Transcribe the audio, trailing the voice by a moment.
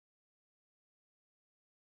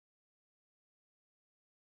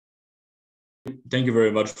Thank you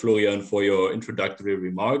very much, Florian, for your introductory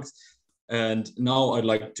remarks. And now I'd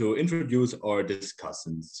like to introduce our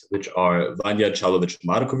discussants, which are Vanja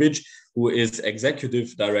Markovic, who is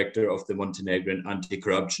Executive Director of the Montenegrin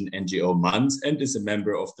Anti-Corruption NGO MANS and is a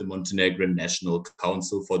member of the Montenegrin National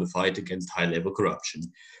Council for the Fight Against High-Level Corruption.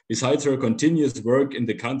 Besides her continuous work in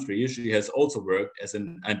the country, she has also worked as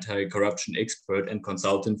an anti-corruption expert and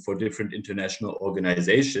consultant for different international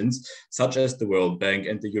organizations, such as the World Bank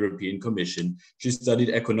and the European Commission. She studied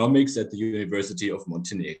economics at the University of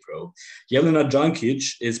Montenegro. Jelena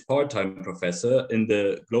Džankic is part-time professor in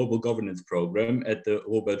the Global Governance Program at the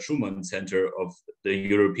Robert Schuman Center of the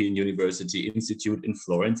European University Institute in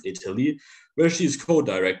Florence, Italy, where she is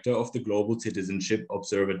co-director of the Global Citizenship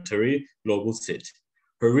Observatory, GLOBALCIT.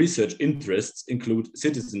 Her research interests include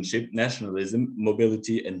citizenship, nationalism,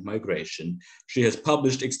 mobility, and migration. She has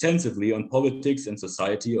published extensively on politics and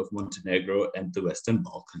society of Montenegro and the Western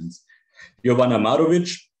Balkans. Jovana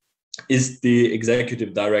Marovic is the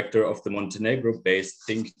executive director of the Montenegro-based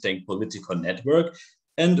think tank Politikon network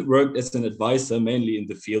and worked as an advisor mainly in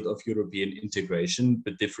the field of European integration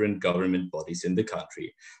with different government bodies in the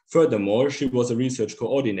country. Furthermore, she was a research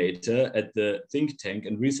coordinator at the think tank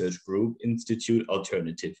and research group Institute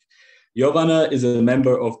Alternative. Jovana is a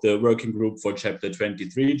member of the working group for Chapter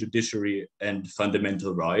 23, Judiciary and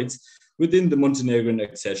Fundamental Rights, within the Montenegrin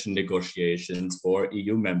accession negotiations for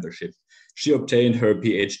EU membership. She obtained her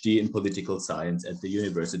PhD in political science at the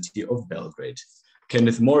University of Belgrade.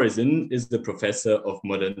 Kenneth Morrison is the professor of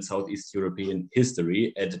modern Southeast European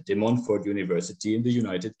history at the Montfort University in the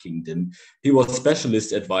United Kingdom. He was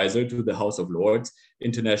specialist advisor to the House of Lords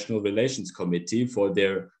International Relations Committee for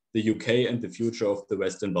the UK and the Future of the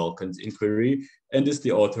Western Balkans inquiry, and is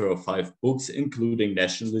the author of 5 books, including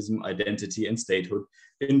Nationalism, Identity and Statehood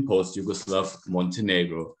in Post-Yugoslav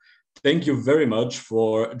Montenegro. Thank you very much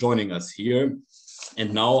for joining us here.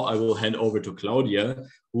 And now I will hand over to Claudia,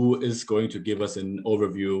 who is going to give us an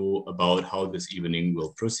overview about how this evening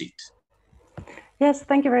will proceed. Yes,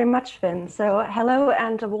 thank you very much, Finn. So hello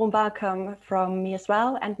and a warm welcome from me as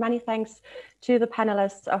well. And many thanks to the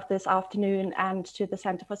panelists of this afternoon and to the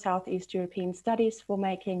Center for Southeast European Studies for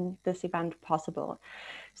making this event possible.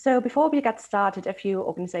 So before we get started, a few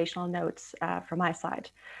organizational notes from my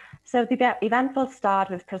side. So the event will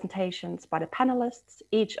start with presentations by the panelists,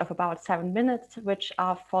 each of about 7 minutes, which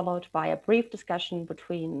are followed by a brief discussion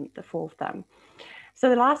between the 4 of them. So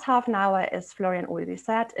the last half an hour, as Florian already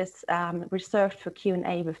said, is reserved for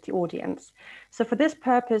Q&A with the audience. So for this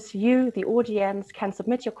purpose, you, the audience, can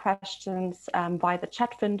submit your questions via the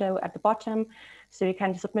chat window at the bottom. So you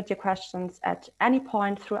can submit your questions at any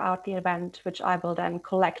point throughout the event, which I will then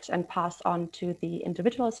collect and pass on to the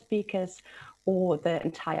individual speakers or the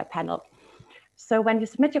entire panel. So when you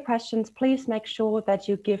submit your questions, please make sure that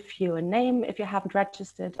you give your name if you haven't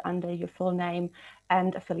registered under your full name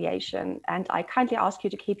and affiliation. And I kindly ask you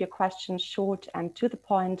to keep your questions short and to the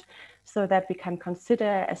point so that we can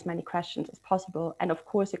consider as many questions as possible. And of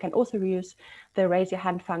course, you can also use the raise your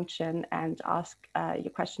hand function and ask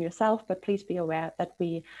your question yourself, but please be aware that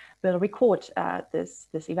we will record this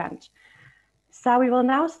event. So we will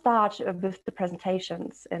now start with the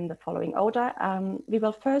presentations in the following order. We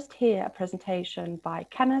will first hear a presentation by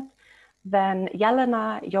Kenneth, then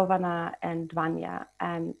Jelena, Jovana, and Vanja.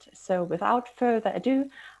 And so without further ado,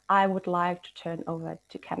 I would like to turn over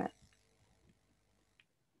to Kenneth.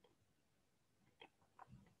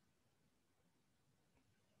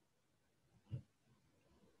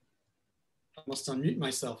 I must unmute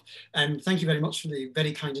myself. Thank you very much for the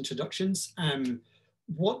very kind introductions.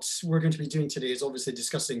 What we're going to be doing today is obviously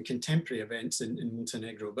discussing contemporary events in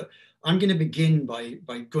Montenegro, but I'm going to begin by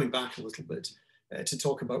going back a little bit to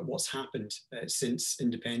talk about what's happened since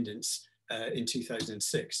independence in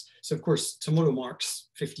 2006. So of course, tomorrow marks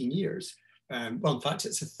 15 years. Well, in fact,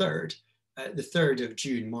 it's the 3rd of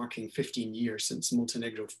June, marking 15 years since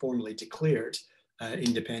Montenegro formally declared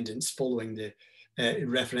independence following the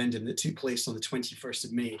referendum that took place on the 21st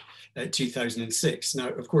of May 2006. Now,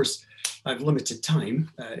 of course, I have limited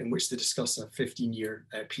time in which to discuss a 15-year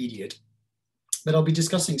period, but I'll be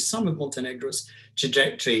discussing some of Montenegro's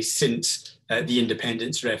trajectory since the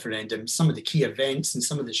independence referendum, some of the key events and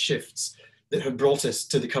some of the shifts that have brought us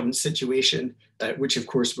to the current situation, which of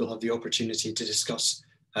course we'll have the opportunity to discuss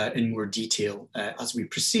in more detail as we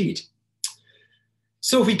proceed.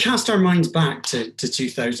 So if we cast our minds back to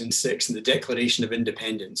 2006 and the Declaration of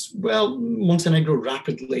Independence, well, Montenegro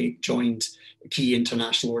rapidly joined key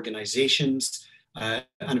international organizations.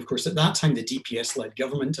 And of course, at that time, the DPS-led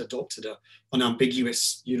government adopted an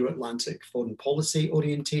ambiguous Euro-Atlantic foreign policy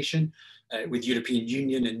orientation with European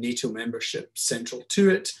Union and NATO membership central to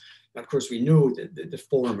it. Of course, we know that the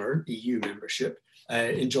former EU membership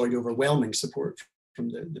enjoyed overwhelming support from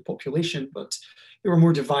the population, but they were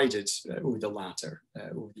more divided over the latter,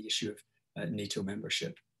 over the issue of NATO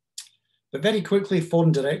membership. But very quickly,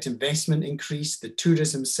 foreign direct investment increased, the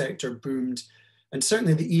tourism sector boomed, and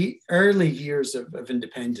certainly the early years of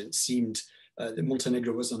independence seemed that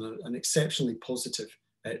Montenegro was on an exceptionally positive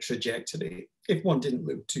trajectory, if one didn't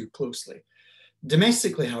look too closely.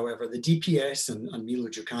 Domestically, however, the DPS and Milo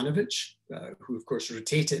Đukanovic, who of course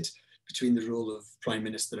rotated between the role of Prime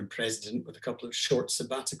Minister and President with a couple of short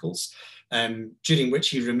sabbaticals, during which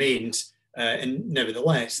he remained, and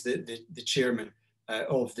nevertheless, the chairman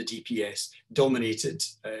of the DPS dominated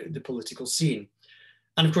the political scene.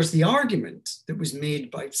 And of course, the argument that was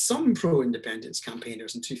made by some pro-independence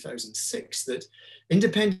campaigners in 2006 that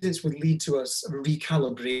independence would lead to a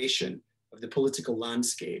recalibration of the political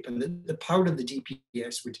landscape and that the power of the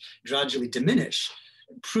DPS would gradually diminish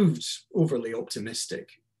proved overly optimistic.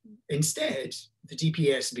 Instead, the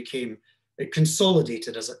DPS became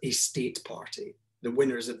consolidated as a state party, the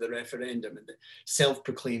winners of the referendum and the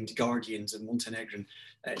self-proclaimed guardians of Montenegrin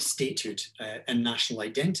statehood and national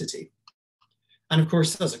identity. And of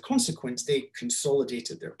course, as a consequence, they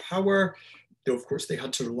consolidated their power, though of course they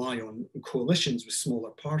had to rely on coalitions with smaller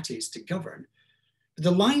parties to govern. But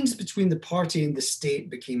the lines between the party and the state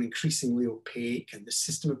became increasingly opaque, and the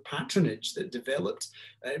system of patronage that developed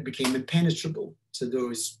became impenetrable to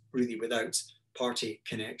those really without party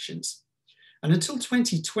connections. And until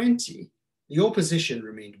 2020, the opposition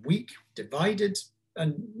remained weak, divided,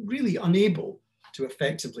 and really unable to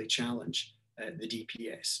effectively challenge the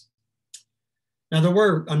DPS. Now, there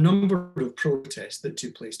were a number of protests that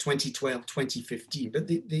took place, 2012, 2015, but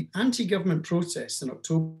the anti-government protests in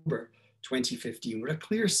October 2015 were a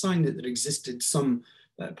clear sign that there existed some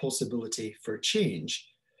possibility for change.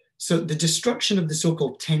 So the destruction of the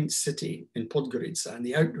so-called tent city in Podgorica and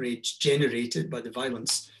the outrage generated by the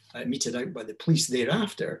violence meted out by the police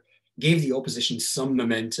thereafter gave the opposition some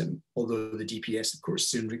momentum, although the DPS, of course,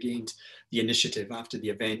 soon regained the initiative after the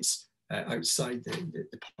events outside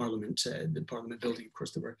the parliament building. Of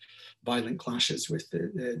course, there were violent clashes with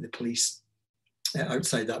the police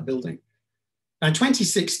outside that building. Now, in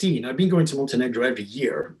 2016, I've been going to Montenegro every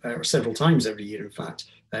year, or several times every year, in fact,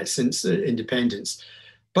 since independence.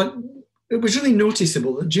 But it was really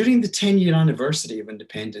noticeable that during the 10-year anniversary of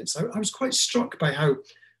independence, I was quite struck by how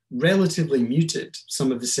relatively muted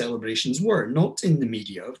some of the celebrations were, not in the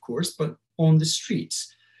media, of course, but on the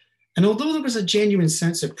streets. And although there was a genuine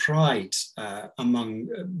sense of pride among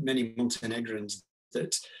many Montenegrins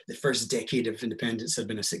that the first decade of independence had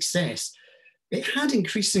been a success, it had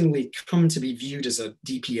increasingly come to be viewed as a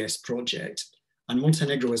DPS project, and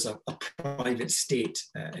Montenegro as a private state,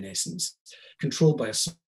 in essence, controlled by a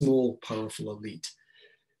small, powerful elite.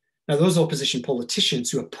 Now, those opposition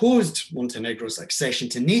politicians who opposed Montenegro's accession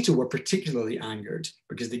to NATO were particularly angered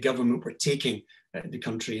because the government were taking the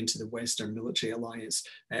country into the Western military alliance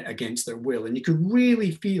against their will. And you could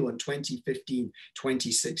really feel in 2015,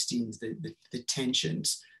 2016, the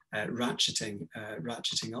tensions ratcheting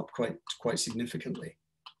up quite significantly.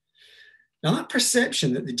 Now, that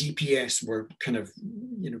perception that the DPS were kind of,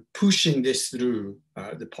 pushing this through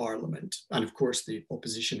the parliament, and of course the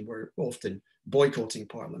opposition were often boycotting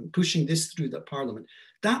parliament, pushing this through the parliament,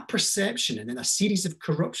 that perception, and then a series of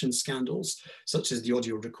corruption scandals, such as the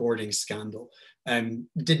audio recording scandal,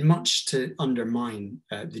 did much to undermine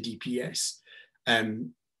the DPS.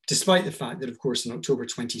 Despite the fact that, of course, in October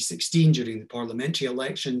 2016, during the parliamentary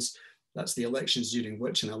elections, that's the elections during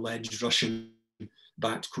which an alleged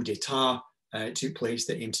Russian-backed coup d'etat took place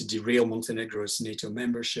that aimed to derail Montenegro's NATO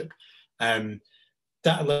membership.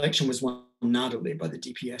 That election was won narrowly by the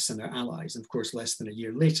DPS and their allies. And of course, less than a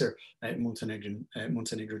year later,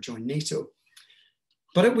 Montenegro joined NATO.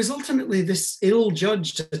 But it was ultimately this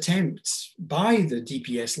ill-judged attempt by the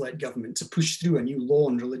DPS-led government to push through a new law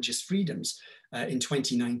on religious freedoms in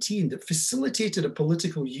 2019 that facilitated a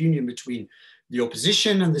political union between the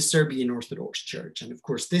opposition and the Serbian Orthodox Church. And of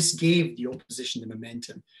course, this gave the opposition the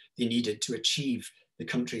momentum they needed to achieve the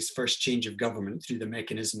country's first change of government through the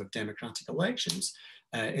mechanism of democratic elections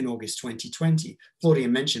in August 2020. Claudia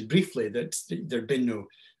mentioned briefly that there'd been no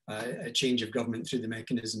change of government through the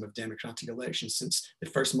mechanism of democratic elections since the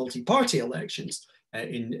first multi-party elections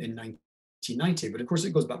in 1990. But of course,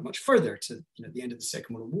 it goes back much further to the end of the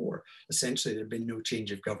Second World War. Essentially, there had been no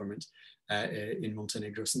change of government in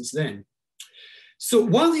Montenegro since then. So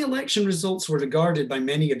while the election results were regarded by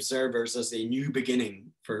many observers as a new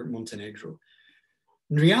beginning for Montenegro,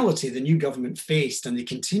 in reality, the new government faced, and they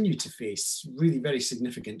continue to face, really very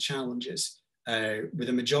significant challenges, with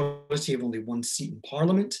a majority of only one seat in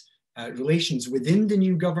parliament, relations within the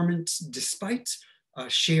new government, despite a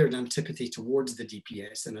shared antipathy towards the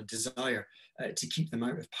DPS and a desire to keep them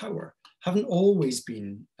out of power, haven't always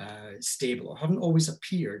been stable, or haven't always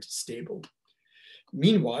appeared stable.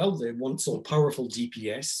 Meanwhile, the once all-powerful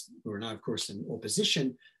DPS, who are now, of course, in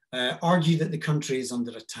opposition, argue that the country is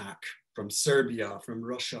under attack from Serbia, from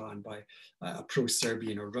Russia, and by a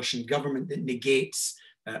pro-Serbian or Russian government that negates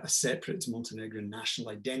a separate Montenegrin national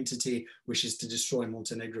identity, wishes to destroy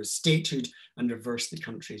Montenegro's statehood and reverse the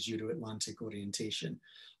country's Euro-Atlantic orientation.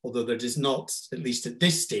 Although there does not, at least at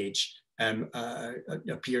this stage,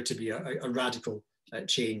 appear to be a radical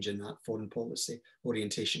change in that foreign policy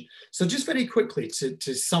orientation. So just very quickly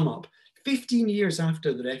to sum up, 15 years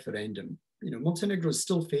after the referendum, Montenegro is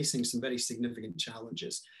still facing some very significant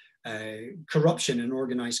challenges. Corruption and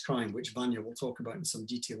organized crime, which Vanja will talk about in some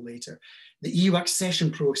detail later. The EU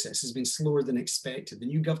accession process has been slower than expected. The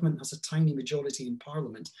new government has a tiny majority in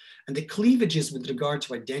parliament, and the cleavages with regard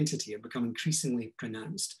to identity have become increasingly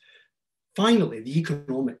pronounced. Finally, the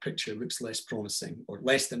economic picture looks less promising, or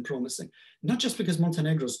less than promising, not just because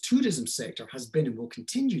Montenegro's tourism sector has been and will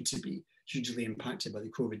continue to be hugely impacted by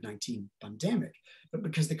the COVID-19 pandemic, but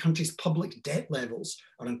because the country's public debt levels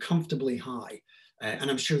are uncomfortably high.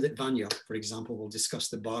 And I'm sure that Vanja, for example, will discuss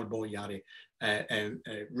the Barbo-Yare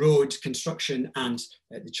road construction and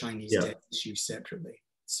the Chinese debt issue separately.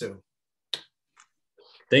 So.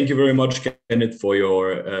 Thank you very much, Kenneth, for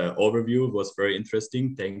your overview. It was very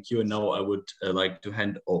interesting. Thank you. And now I would like to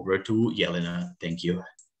hand over to Jelena. Thank you.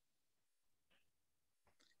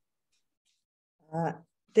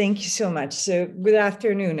 Thank you so much. So good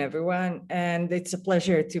afternoon, everyone. And it's a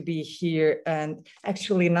pleasure to be here and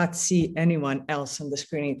actually not see anyone else on the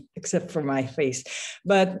screen except for my face.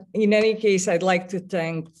 But in any case, I'd like to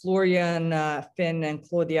thank Florian, Fynn, and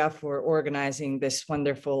Claudia for organizing this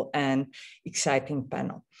wonderful and exciting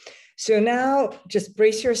panel. So now just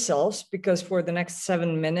brace yourselves, because for the next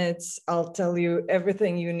 7 minutes, I'll tell you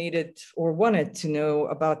everything you needed or wanted to know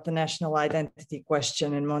about the national identity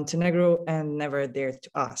question in Montenegro and never dared to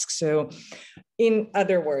ask. So in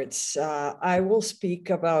other words, I will speak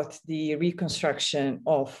about the reconstruction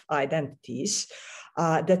of identities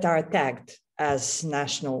that are tagged as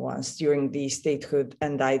national ones during the statehood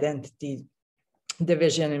and identity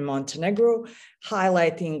division in Montenegro,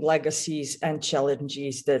 highlighting legacies and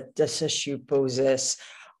challenges that this issue poses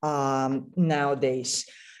nowadays.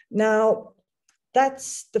 Now,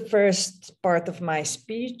 that's the first part of my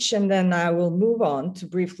speech, and then I will move on to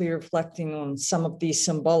briefly reflecting on some of the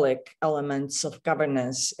symbolic elements of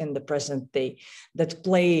governance in the present day that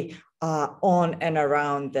play on and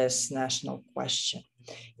around this national question.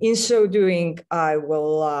 In so doing, I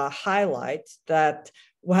will highlight that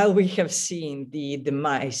while we have seen the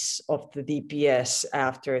demise of the DPS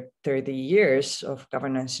after 30 years of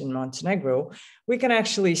governance in Montenegro, we can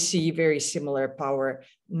actually see very similar power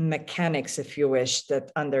mechanics, if you wish,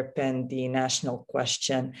 that underpin the national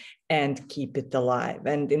question and keep it alive.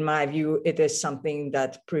 And in my view, it is something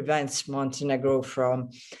that prevents Montenegro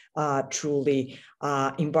from truly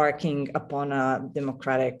embarking upon a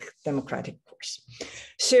democratic course.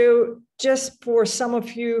 So just for some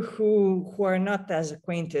of you who are not as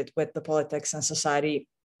acquainted with the politics and society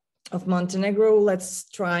of Montenegro, let's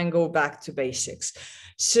try and go back to basics.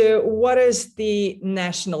 So what is the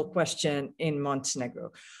national question in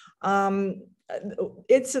Montenegro?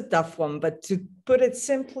 It's a tough one, but to put it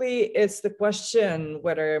simply, it's the question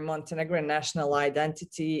whether Montenegrin national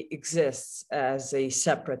identity exists as a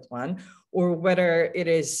separate one, or whether it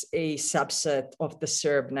is a subset of the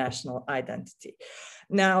Serb national identity.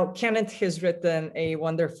 Now, Kenneth has written a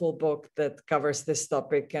wonderful book that covers this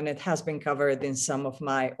topic, and it has been covered in some of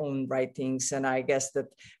my own writings. And I guess that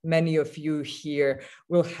many of you here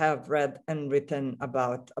will have read and written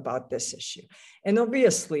about this issue. And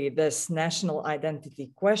obviously, this national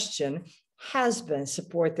identity question has been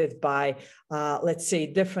supported by, let's say,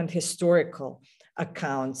 different historical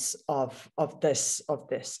accounts of this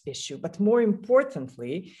issue. But more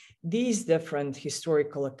importantly, these different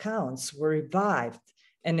historical accounts were revived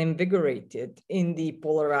and invigorated in the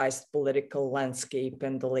polarized political landscape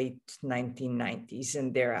in the late 1990s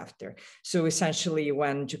and thereafter. So essentially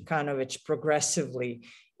when Djukanovic progressively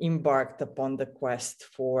embarked upon the quest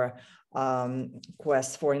for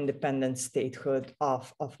independent statehood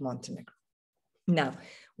of Montenegro. Now,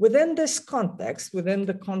 within this context, within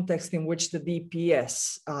the context in which the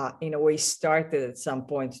DPS in a way started at some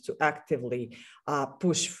point to actively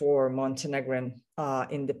push for Montenegrin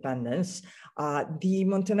independence, the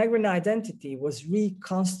Montenegrin identity was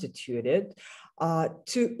reconstituted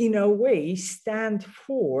to, in a way, stand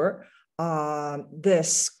for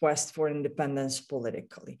this quest for independence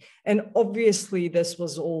politically. And obviously, this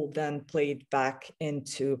was all then played back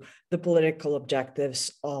into the political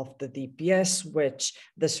objectives of the DPS, which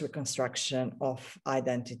this reconstruction of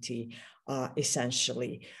identity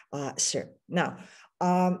essentially served. Now,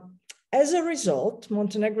 as a result,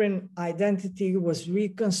 Montenegrin identity was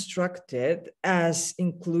reconstructed as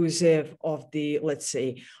inclusive of the, let's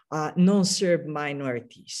say, non-Serb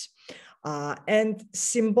minorities. And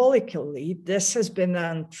symbolically, this has been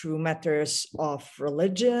done through matters of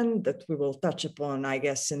religion that we will touch upon, I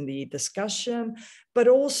guess, in the discussion, but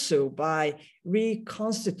also by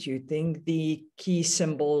reconstituting the key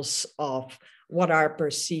symbols of what are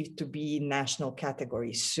perceived to be national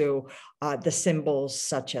categories. So the symbols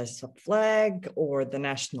such as the flag or the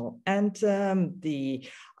national anthem, the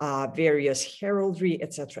various heraldry,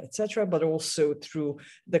 et cetera, but also through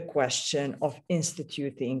the question of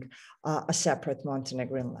instituting a separate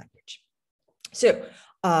Montenegrin language. So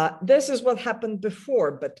this is what happened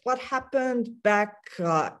before, but what happened back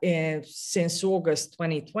since August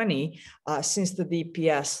 2020, since the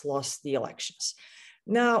DPS lost the elections.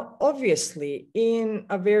 Now, obviously, in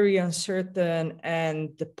a very uncertain and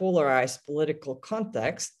polarized political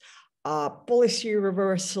context, policy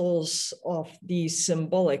reversals of these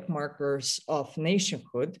symbolic markers of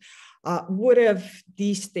nationhood would have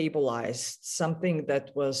destabilized something that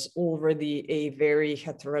was already a very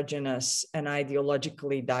heterogeneous and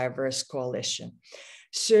ideologically diverse coalition.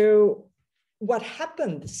 So what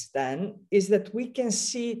happens then is that we can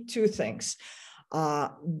see two things.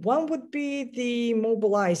 One would be the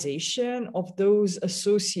mobilization of those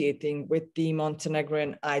associating with the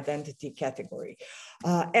Montenegrin identity category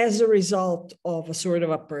as a result of a sort of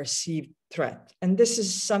a perceived threat. And this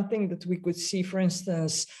is something that we could see, for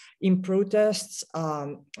instance, in protests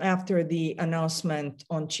after the announcement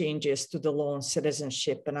on changes to the law on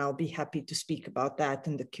citizenship. And I'll be happy to speak about that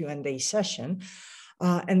in the Q&A session.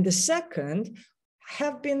 And the second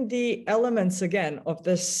have been the elements, again, of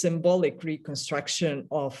this symbolic reconstruction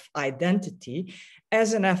of identity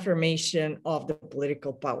as an affirmation of the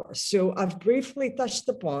political power. So I've briefly touched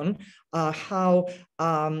upon how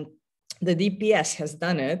the DPS has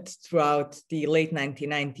done it throughout the late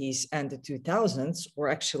 1990s and the 2000s, or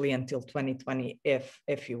actually until 2020,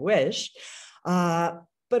 if you wish.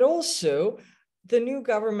 But also, the new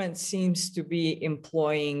government seems to be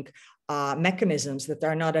employing mechanisms that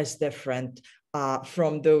are not as different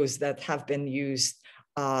from those that have been used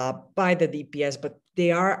by the DPS, but they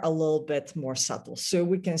are a little bit more subtle. So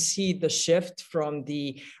we can see the shift from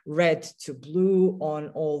the red to blue on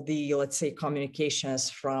all the, let's say, communications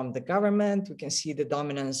from the government. We can see the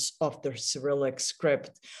dominance of the Cyrillic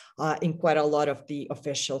script in quite a lot of the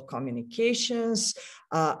official communications.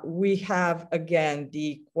 We have, again,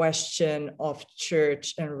 the question of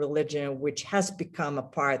church and religion, which has become a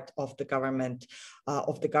part of the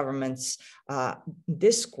government's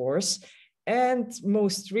discourse. And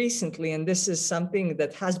most recently, and this is something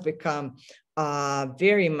that has become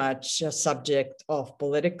very much a subject of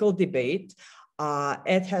political debate,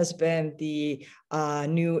 it has been the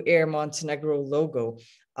new Air Montenegro logo.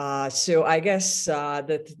 So I guess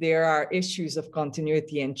that there are issues of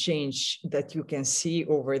continuity and change that you can see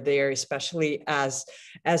over there, especially as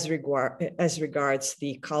regards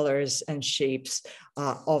the colors and shapes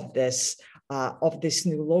of this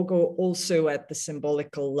new logo, also at the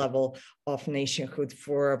symbolical level of nationhood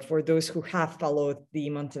for those who have followed the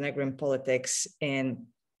Montenegrin politics in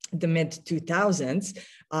the mid-2000s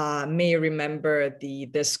may remember the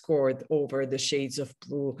discord over the shades of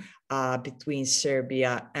blue between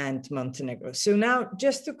Serbia and Montenegro. So now,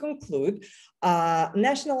 just to conclude,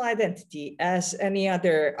 national identity, as any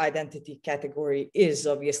other identity category, is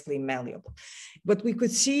obviously malleable. What we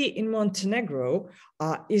could see in Montenegro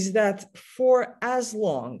is that for as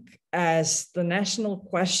long as the national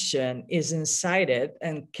question is incited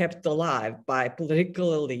and kept alive by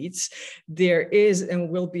political elites, there is and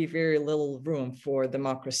will be very little room for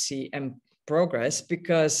democracy and progress,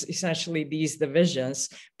 because essentially these divisions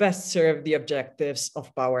best serve the objectives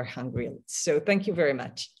of power-hungry elites. So thank you very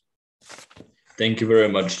much. Thank you very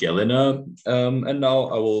much, Jelena. And now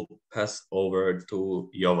I will pass over to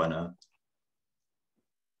Jovana.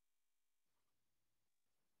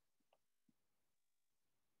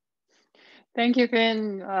 Thank you,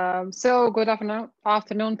 Fynn. So good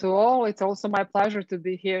afternoon to all. It's also my pleasure to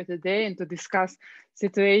be here today and to discuss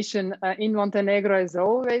situation in Montenegro as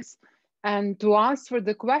always. And to answer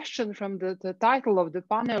the question from the title of the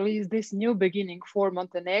panel, is this new beginning for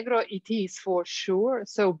Montenegro? It is for sure.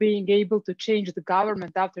 So being able to change the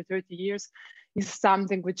government after 30 years is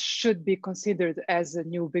something which should be considered as a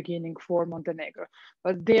new beginning for Montenegro.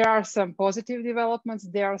 But there are some positive developments,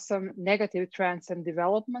 there are some negative trends and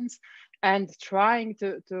developments, and trying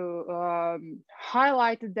to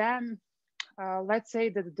highlight them. Let's say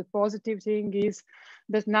that the positive thing is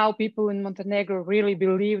that now people in Montenegro really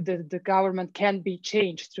believe that the government can be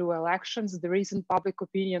changed through elections. The recent public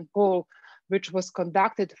opinion poll, which was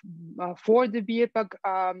conducted for the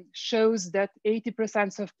BiEPAG, shows that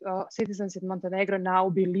 80% of citizens in Montenegro now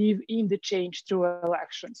believe in the change through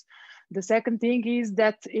elections. The second thing is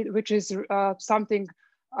that, which is something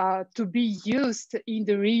to be used in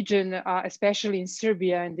the region, especially in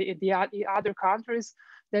Serbia and the other countries,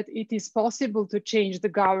 that it is possible to change the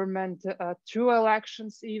government through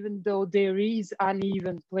elections, even though there is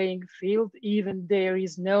uneven playing field, even there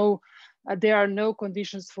are no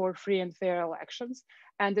conditions for free and fair elections.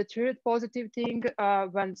 And the third positive thing,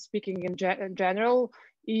 when speaking in general,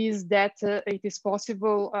 is that it is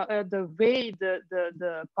possible the way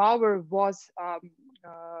the power was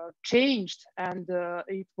changed and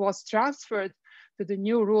it was transferred to the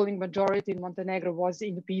new ruling majority in Montenegro was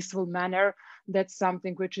in a peaceful manner. That's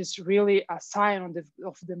something which is really a sign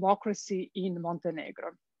of democracy in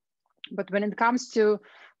Montenegro. But when it comes to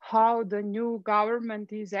how the new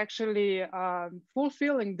government is actually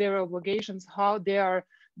fulfilling their obligations, how they are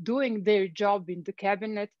doing their job in the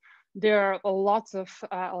cabinet, there are lots of,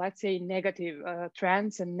 let's say, negative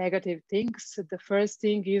trends and negative things. The first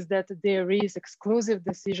thing is that there is exclusive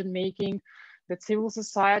decision making, that civil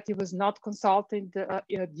society was not consulted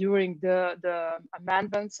during the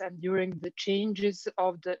amendments and during the changes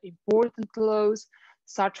of the important laws,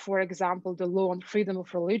 such, for example, the law on freedom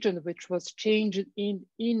of religion, which was changed in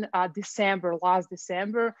last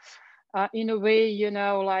December. In a way, you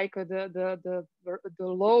know, like the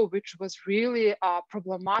law, which was really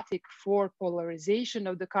problematic for polarization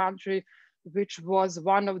of the country, which was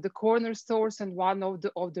one of the cornerstones and one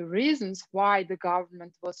of the reasons why the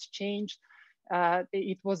government was changed.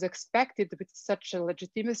 It was expected with such a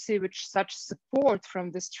legitimacy, with such support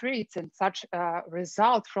from the streets and such a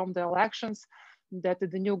result from the elections, that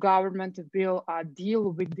the new government will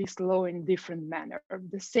deal with this law in a different manner.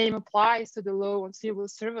 The same applies to the law on civil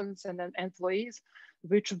servants and employees,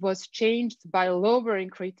 which was changed by lowering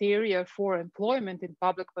criteria for employment in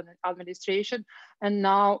public administration and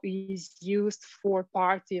now is used for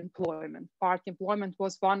party employment. Party employment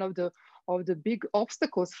was one of the big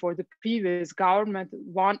obstacles for the previous government,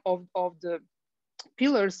 one of the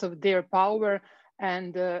pillars of their power.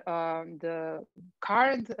 And the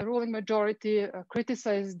current ruling majority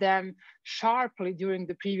criticized them sharply during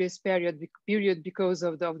the previous period because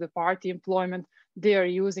of the party employment. They are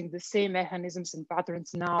using the same mechanisms and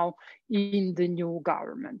patterns now in the new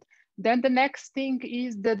government. Then the next thing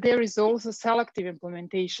is that there is also selective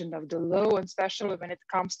implementation of the law, and especially when it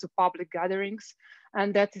comes to public gatherings.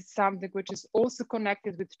 And that is something which is also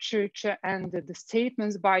connected with church and the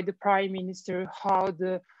statements by the prime minister, how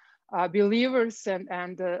the believers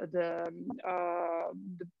and the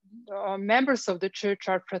members of the church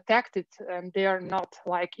are protected, and they are not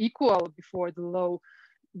like equal before the law.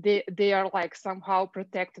 They are like somehow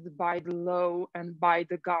protected by the law and by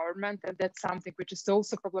the government, and that's something which is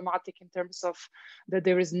also problematic in terms of that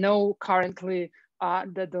there is no currently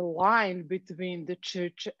the line between the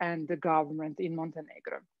church and the government in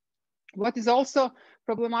Montenegro. What is also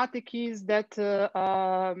problematic is that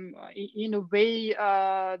in a way,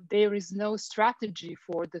 there is no strategy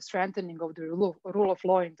for the strengthening of the rule of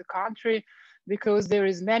law in the country, because there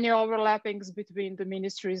is many overlappings between the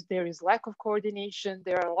ministries, there is lack of coordination,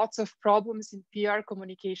 there are lots of problems in PR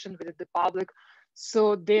communication with the public.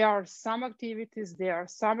 So there are some activities, there are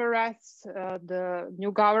some arrests. The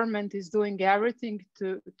new government is doing everything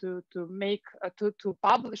to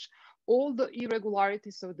publish all the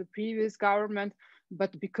irregularities of the previous government,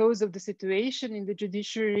 but because of the situation in the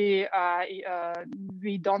judiciary,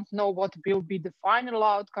 we don't know what will be the final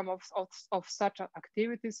outcome of such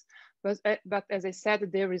activities. But as I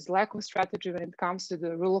said, there is lack of strategy when it comes to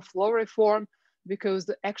the rule of law reform, because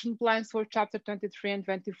the action plans for chapter 23 and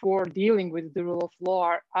 24 dealing with the rule of law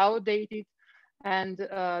are outdated. And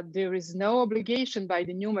there is no obligation by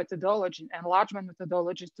the new methodology, enlargement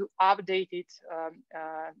methodology, to update it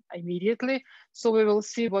immediately. So we will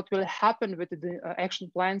see what will happen with the action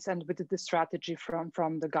plans and with the strategy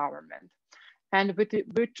from the government. And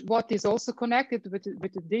what is also connected with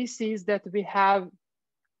this is that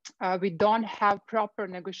we don't have proper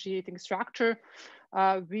negotiating structure.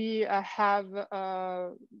 We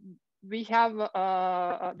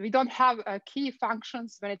don't have key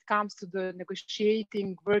functions when it comes to the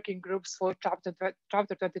negotiating working groups for chapter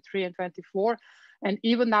 23 and 24. And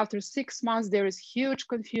even after 6 months, there is huge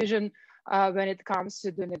confusion when it comes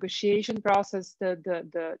to the negotiation process.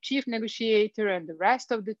 The chief negotiator and the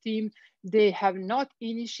rest of the team, they have not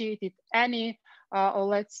initiated any,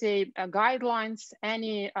 let's say, guidelines,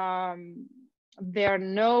 any, there are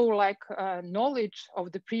no knowledge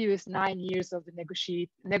of the previous 9 years of the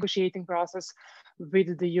negotiating process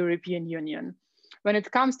with the European Union. When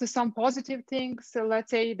it comes to some positive things,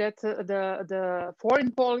 let's say that the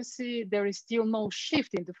foreign policy, there is still no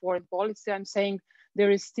shift in the foreign policy. I'm saying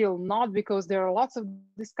there is still not, because there are lots of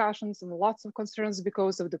discussions and lots of concerns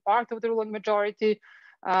because of the part of the ruling majority.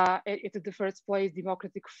 It is the first place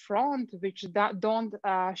Democratic Front, which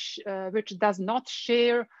does not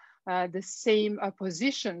share the same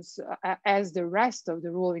positions as the rest of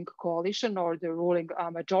the ruling coalition or the ruling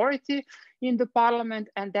majority in the parliament.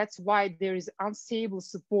 And that's why there is unstable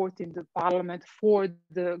support in the parliament for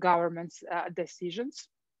the government's decisions.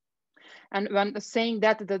 And when saying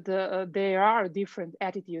that there are different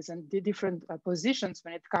attitudes and different positions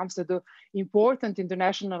when it comes to the important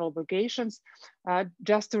international obligations,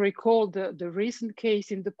 just to recall the recent case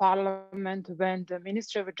in the parliament when the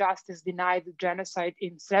Ministry of Justice denied the genocide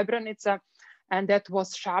in Srebrenica, and that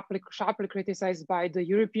was sharply criticized by the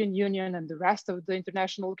European Union and the rest of the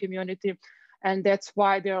international community. And that's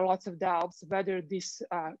why there are lots of doubts whether this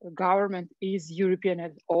government is European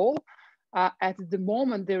at all. At the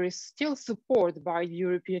moment, there is still support by the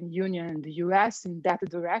European Union and the US in that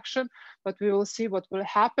direction, but we will see what will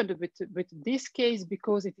happen with this case,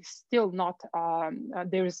 because it is still not,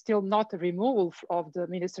 there is still not a removal of the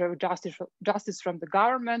Minister of Justice from the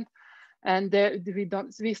government. And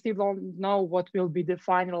we still don't know what will be the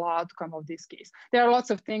final outcome of this case. There are lots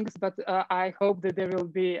of things, but I hope that there will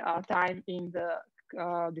be time in the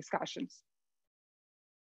discussions.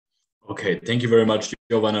 Okay, thank you very much,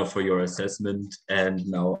 Jovana, for your assessment. And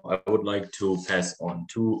now I would like to pass on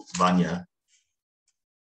to Vanja.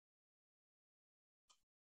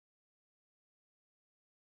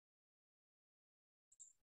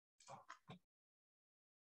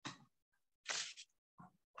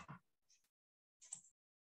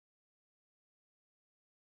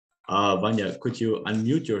 Vanja, could you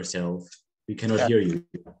unmute yourself? We cannot hear you.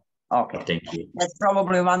 Okay, thank you. That's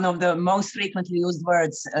probably one of the most frequently used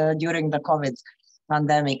words during the COVID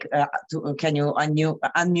pandemic. Can you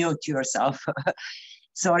unmute yourself?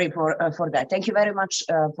 Sorry for that. Thank you very much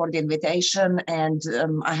for the invitation. And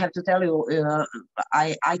I have to tell you,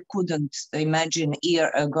 I couldn't imagine a year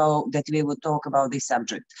ago that we would talk about this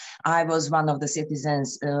subject. I was one of the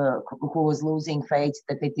citizens who was losing faith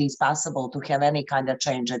that it is possible to have any kind of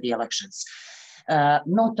change at the elections.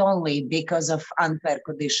 Not only because of unfair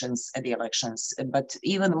conditions at the elections, but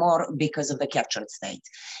even more because of the captured state.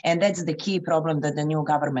 And that's the key problem that the new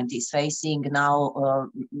government is facing now.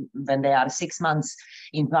 When they are 6 months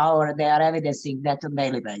in power, they are evidencing that on a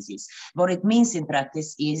daily basis. What it means in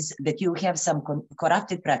practice is that you have some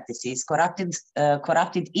corrupted practices,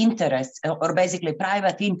 corrupted interests, or basically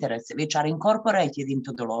private interests, which are incorporated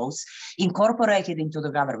into the laws, incorporated into the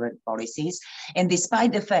government policies. And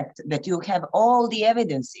despite the fact that you have all the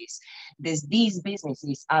evidences that these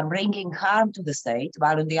businesses are bringing harm to the state,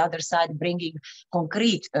 while on the other side bringing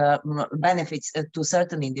concrete benefits to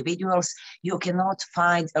certain individuals, you cannot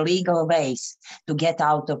find legal ways to get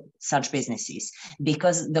out of such businesses,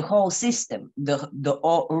 because the whole system, the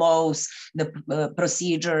laws, the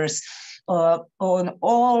procedures, on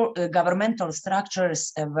all governmental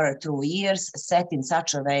structures were through years set in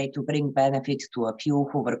such a way to bring benefit to a few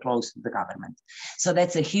who were close to the government. So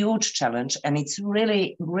that's a huge challenge, and it's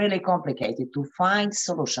really, really complicated to find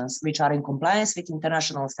solutions which are in compliance with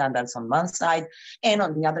international standards on one side, and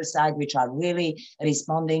on the other side, which are really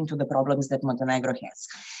responding to the problems that Montenegro has.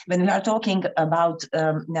 When we are talking about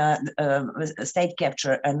state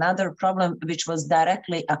capture, another problem which was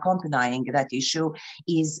directly accompanying that issue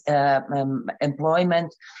is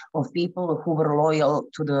employment of people who were loyal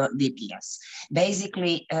to the DPS.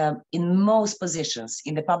 Basically, in most positions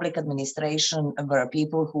in the public administration were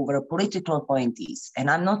people who were political appointees.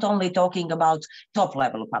 And I'm not only talking about top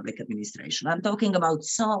level public administration, I'm talking about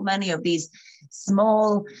so many of these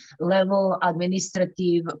small level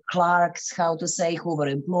administrative clerks, how to say, who were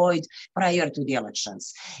employed prior to the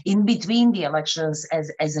elections, in between the elections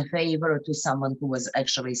as a favor to someone who was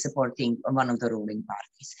actually supporting one of the ruling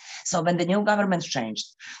parties. So So when the new government changed,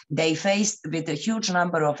 they faced with a huge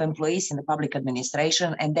number of employees in the public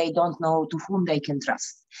administration, and they don't know to whom they can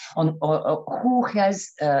trust, or who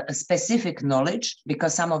has a specific knowledge,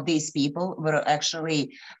 because some of these people were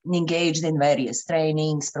actually engaged in various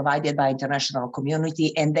trainings provided by international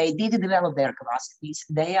community, and they did develop their capacities.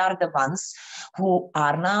 They are the ones who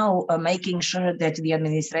are now making sure that the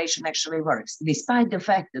administration actually works, despite the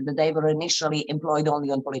fact that they were initially employed only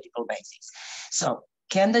on political basis. So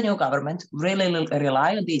can the new government really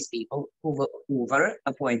rely on these people who were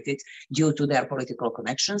appointed due to their political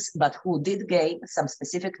connections, but who did gain some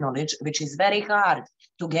specific knowledge, which is very hard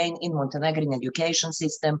to gain in Montenegrin education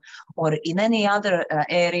system or in any other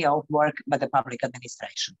area of work but the public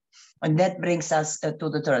administration? And that brings us to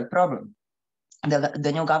the third problem.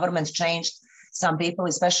 The new government changed some people,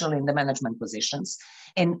 especially in the management positions.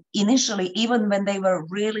 And initially, even when they were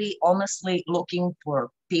really honestly looking for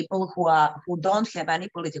people who don't have any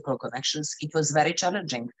political connections, it was very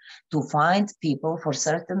challenging to find people for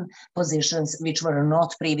certain positions which were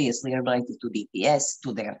not previously related to DPS,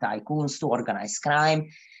 to their tycoons, to organized crime.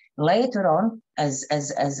 Later on, as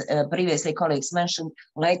previously colleagues mentioned,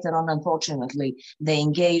 later on, unfortunately, they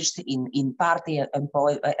engaged in party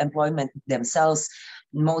employment themselves,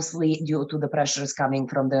 mostly due to the pressures coming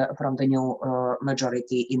from the new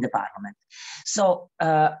majority in the parliament. So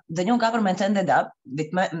the new government ended up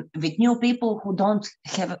with new people who don't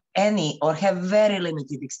have any or have very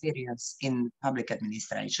limited experience in public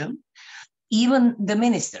administration. Even the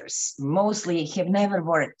ministers mostly have never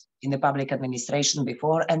worked in the public administration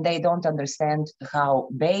before, and they don't understand how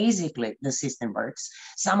basically the system works.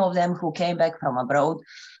 Some of them who came back from abroad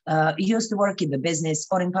used to work in the business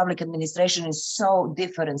or in public administration in so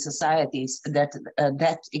different societies that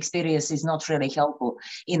that experience is not really helpful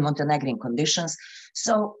in Montenegrin conditions.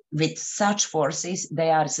 So with such forces,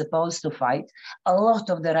 they are supposed to fight a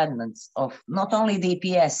lot of the remnants of not only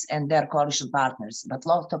DPS and their coalition partners, but a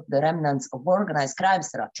lot of the remnants of organized crime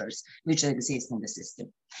structures which exist in the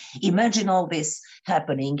system. Imagine all this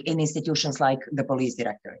happening in institutions like the police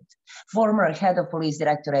directorate. Former head of police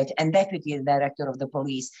directorate and deputy director of the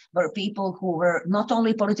police were people who were not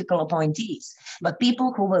only political appointees, but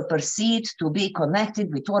people who were perceived to be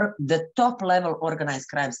connected with the top level organized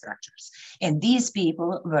crime structures. And these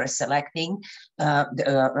people were selecting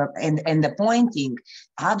and appointing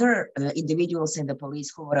other individuals in the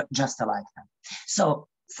police who were just like them. So,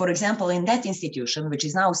 for example, in that institution, which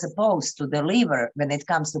is now supposed to deliver when it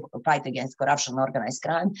comes to fight against corruption and organized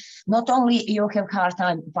crime, not only you have a hard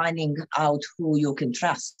time finding out who you can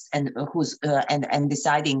trust and who's and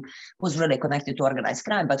deciding who's really connected to organized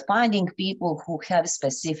crime, but finding people who have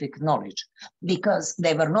specific knowledge, because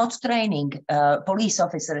they were not training police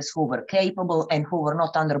officers who were capable and who were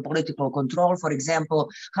not under political control, for example,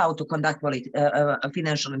 how to conduct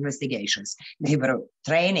financial investigations. They were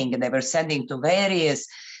training, they were sending to various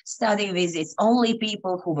study visits only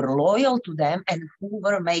people who were loyal to them and who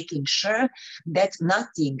were making sure that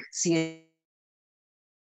nothing serious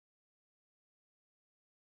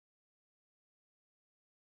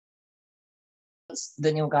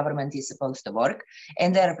the new government is supposed to work,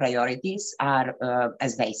 and their priorities are,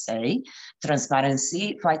 as they say,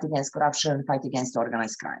 transparency, fight against corruption, fight against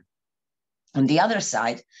organized crime. On the other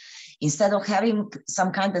side, instead of having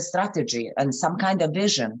some kind of strategy and some kind of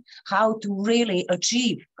vision, how to really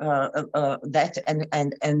achieve that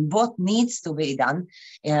and what needs to be done,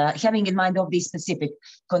 having in mind of these specific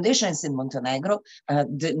conditions in Montenegro,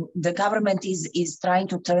 the government is trying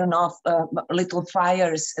to turn off little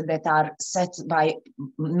fires that are set by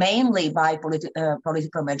mainly by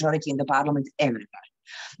political majority in the parliament everywhere.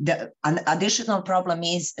 An additional problem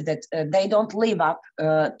is that they don't live up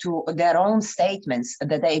to their own statements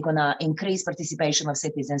that they're going to increase participation of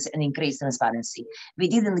citizens and increase transparency. We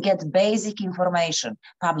didn't get basic information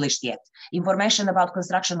published yet. Information about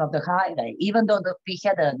construction of the highway, even though we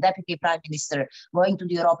had a deputy prime minister going to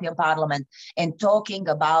the European Parliament and talking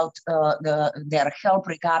about their help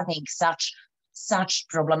regarding such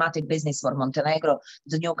problematic business for Montenegro,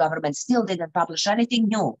 the new government still didn't publish anything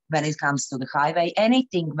new when it comes to the highway,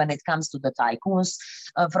 anything when it comes to the tycoons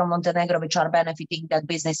from Montenegro which are benefiting that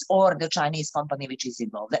business, or the Chinese company which is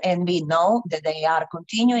involved. And we know that they are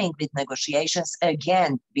continuing with negotiations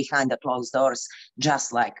again behind the closed doors,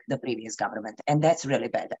 just like the previous government. And that's really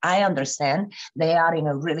bad. I understand they are in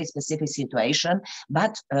a really specific situation,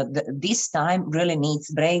 but this time really needs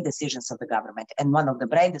brave decisions of the government. And one of the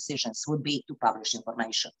brave decisions would be to publish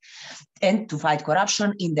information and to fight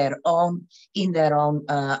corruption in their own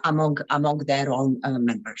among their own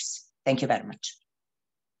members. Thank you very much.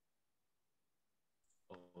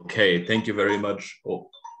 Okay, thank you very much. Oh,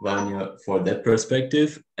 Vanja, for that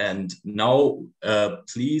perspective. And now,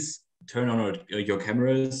 please turn on your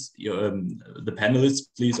cameras, the panelists,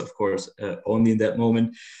 please, of course, only in that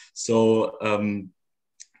moment. So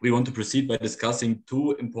we want to proceed by discussing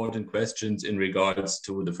two important questions in regards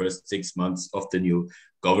to the first 6 months of the new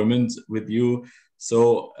government with you.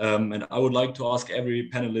 So, and I would like to ask every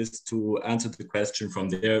panelist to answer the question from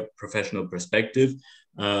their professional perspective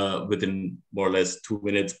within more or less 2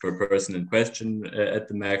 minutes per person in question at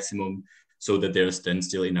the maximum, so that there's then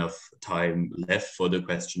still enough time left for the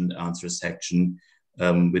question and answer section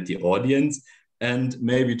with the audience. And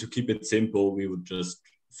maybe to keep it simple, we would just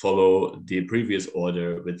follow the previous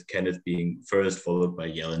order, with Kenneth being first, followed by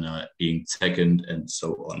Jelena being second, and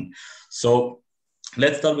so on. So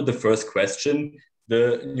let's start with the first question.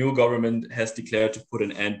 The new government has declared to put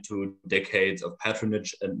an end to decades of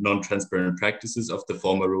patronage and non-transparent practices of the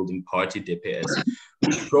former ruling party, DPS.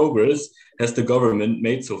 Which progress has the government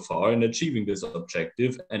made so far in achieving this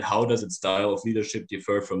objective, and how does its style of leadership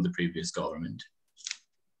differ from the previous government?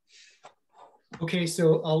 Okay,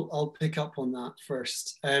 so I'll pick up on that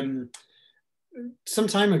first. Some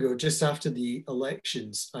time ago, just after the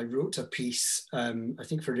elections, I wrote a piece, I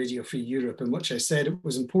think for Radio Free Europe, in which I said it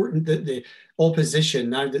was important that the opposition,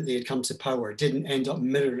 now that they had come to power, didn't end up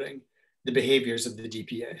mirroring the behaviors of the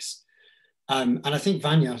DPS. And I think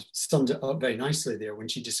Vanja summed it up very nicely there when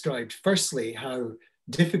she described, firstly, how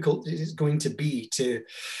difficult it is going to be to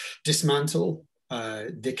dismantle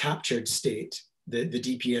the captured state, the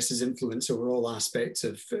DPS's influence over all aspects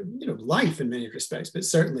of life in many respects, but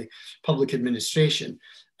certainly public administration.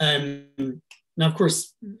 Now, of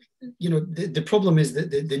course, the problem is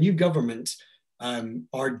that the new government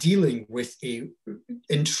are dealing with a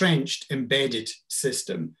entrenched, embedded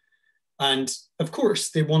system. And of course,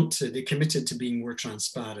 they committed to being more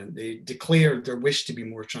transparent. They declared their wish to be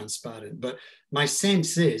more transparent. But my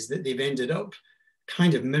sense is that they've ended up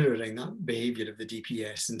kind of mirroring that behavior of the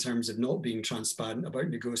DPS in terms of not being transparent about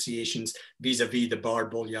negotiations vis-a-vis the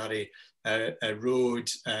Bar-Bolyari road,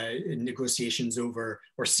 negotiations over,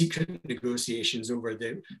 or secret negotiations over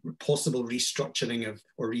the possible restructuring of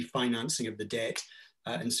or refinancing of the debt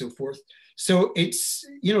and so forth. So it's,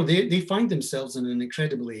 they find themselves in an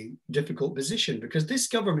incredibly difficult position because this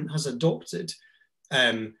government has adopted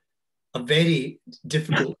a very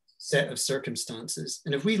difficult set of circumstances.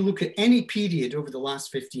 And if we look at any period over the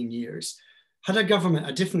last 15 years, had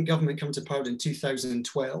a different government come to power in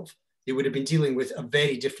 2012, they would have been dealing with a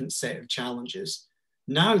very different set of challenges.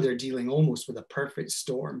 Now they're dealing almost with a perfect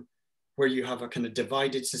storm, where you have a kind of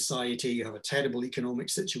divided society, you have a terrible economic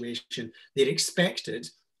situation. They're expected,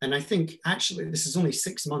 and I think actually this is only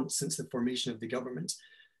 6 months since the formation of the government,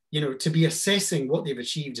 to be assessing what they've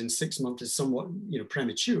achieved in 6 months is somewhat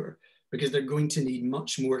premature, because they're going to need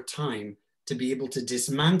much more time to be able to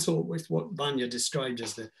dismantle with what Vanja described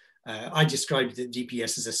as I described the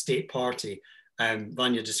DPS as a state party.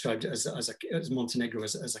 Vanja described it as Montenegro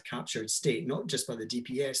as a captured state, not just by the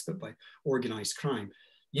DPS, but by organized crime.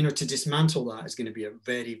 To dismantle that is going to be a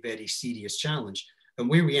very, very serious challenge. And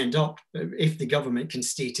where we end up, if the government can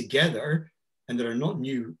stay together, and there are not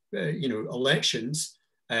new, elections,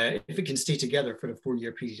 if it can stay together for a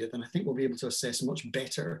 4-year period, then I think we'll be able to assess much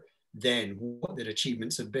better then what their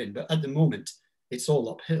achievements have been. But at the moment, it's all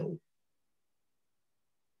uphill.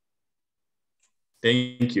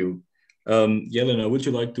 Thank you. Jelena, would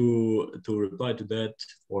you like to reply to that,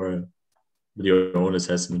 or with your own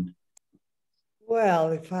assessment?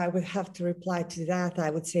 Well, if I would have to reply to that, I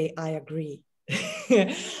would say I agree.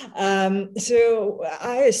 So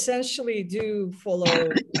I essentially do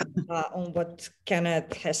follow on what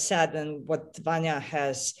Kenneth has said and what Vanja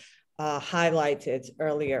has highlighted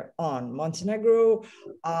earlier on. Montenegro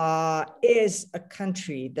is a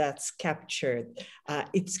country that's captured.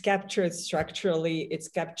 It's captured structurally. It's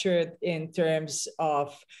captured in terms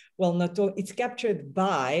of, well, not all, it's captured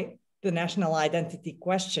by the national identity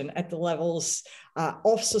question at the levels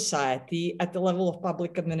of society, at the level of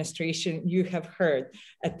public administration. You have heard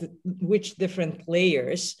at which different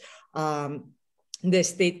layers the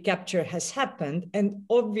state capture has happened, and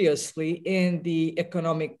obviously in the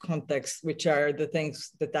economic context, which are the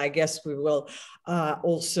things that I guess we will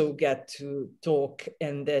also get to talk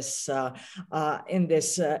in this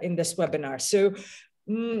webinar. So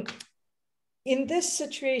in this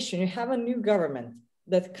situation, you have a new government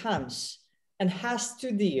that comes and has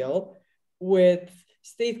to deal with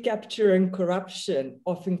state capture and corruption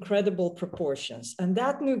of incredible proportions. And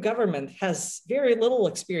that new government has very little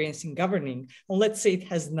experience in governing, and let's say it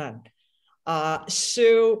has none.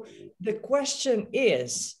 So the question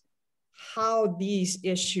is, how these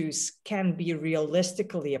issues can be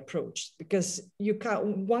realistically approached, because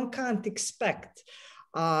one can't expect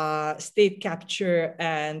state capture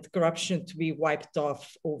and corruption to be wiped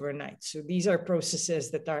off overnight. So these are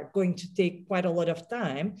processes that are going to take quite a lot of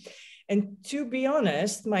time. And to be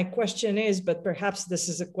honest, my question is, but perhaps this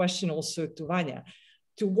is a question also to Vanja,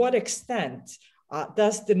 to what extent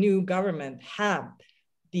does the new government have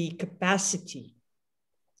the capacity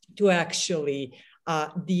to actually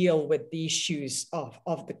deal with the issues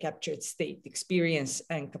of the captured state, experience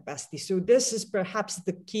and capacity? So this is perhaps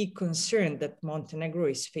the key concern that Montenegro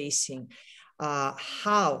is facing,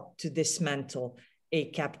 how to dismantle a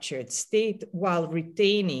captured state while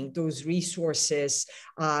retaining those resources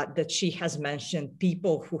that she has mentioned,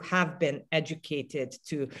 people who have been educated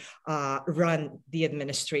to run the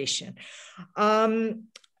administration.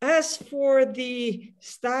 As for the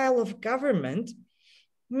style of government,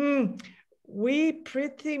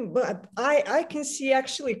 I can see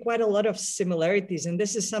actually quite a lot of similarities, and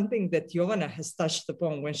this is something that Jovana has touched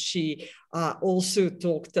upon when she also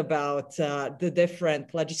talked about the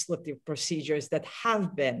different legislative procedures that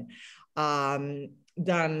have been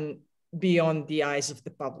done beyond the eyes of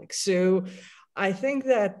the public. So I think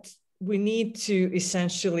that we need to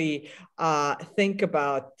essentially think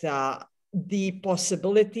about the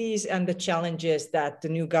possibilities and the challenges that the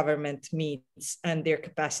new government meets and their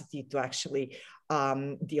capacity to actually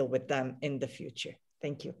deal with them in the future.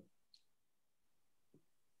 Thank you.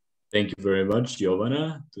 Thank you very much,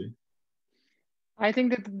 Jovana. I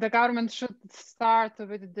think that the government should start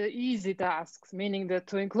with the easy tasks, meaning that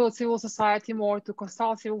to include civil society more, to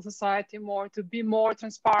consult civil society more, to be more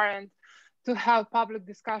transparent, to have public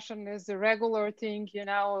discussion as a regular thing. You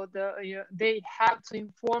know, they have to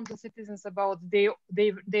inform the citizens about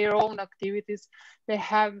their own activities. They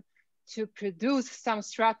have to produce some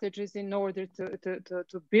strategies in order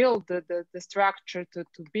to build the structure, to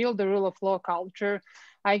build the rule of law culture.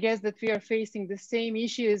 I guess that we are facing the same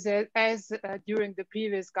issues as during the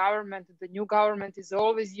previous government. The new government is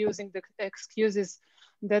always using the excuses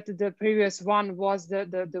that the previous one was there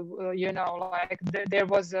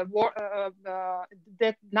was a war,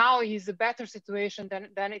 that now is a better situation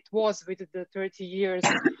than it was with the 30 years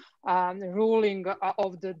ruling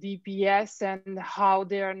of the DPS, and how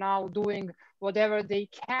they are now doing whatever they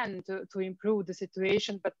can to improve the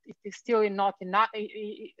situation, but it is still not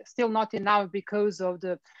enough because of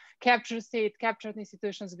the captured state, captured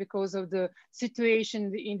institutions, because of the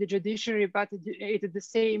situation in the judiciary, but at the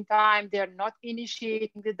same time, they are not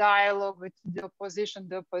initiating the dialogue with the opposition.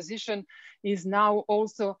 The opposition is now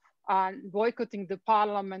also boycotting the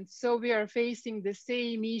parliament. So we are facing the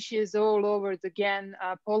same issues all over again.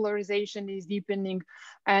 Polarization is deepening.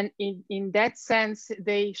 And in that sense,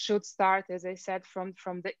 they should start, as I said, from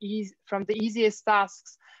the easiest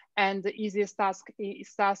tasks. And the easiest tasks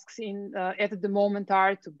at the moment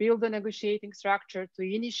are to build a negotiating structure, to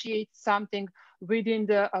initiate something within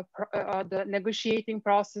the negotiating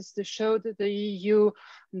process, to show to the EU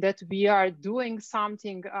that we are doing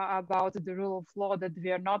something about the rule of law, that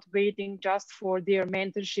we are not waiting just for their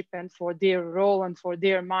mentorship and for their role and for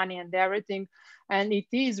their money and everything. And it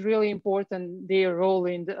is really important, their role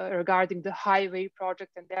in regarding the highway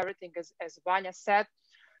project and everything, as Vanja said.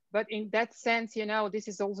 But in that sense, you know, this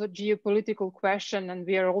is also a geopolitical question, and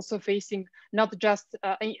we are also facing not just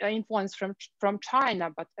influence from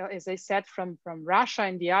China, but as I said, from Russia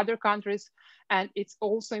and the other countries. And it's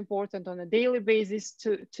also important on a daily basis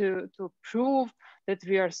to prove that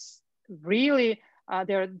we are really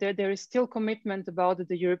there is still commitment about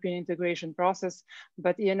the European integration process,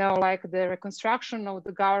 but you know, like the reconstruction of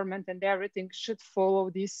the government and everything should follow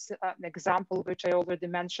this example, which I already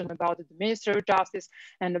mentioned about the Ministry of Justice,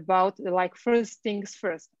 and about like first things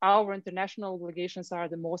first. Our international obligations are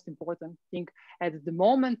the most important thing at the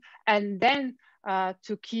moment, and then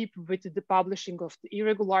to keep with the publishing of the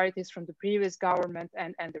irregularities from the previous government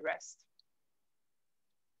and the rest.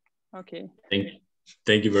 Okay.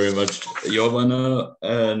 Thank you very much, Jovana,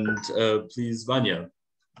 and please, Vanja.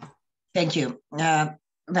 Thank you.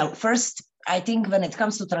 Well, first, I think when it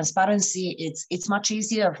comes to transparency, it's much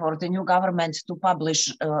easier for the new government to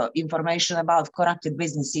publish information about corrupted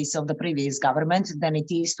businesses of the previous government than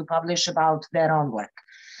it is to publish about their own work.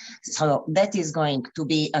 So that is going to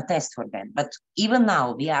be a test for them. But even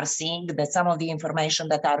now, we are seeing that some of the information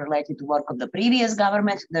that are related to work of the previous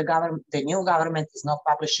government, the new government is not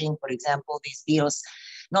publishing, for example, these deals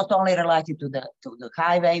not only related to the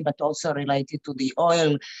highway, but also related to the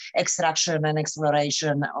oil extraction and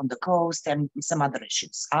exploration on the coast and some other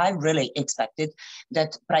issues. I really expected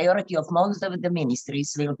that priority of most of the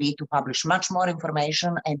ministries will be to publish much more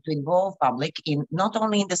information and to involve public in not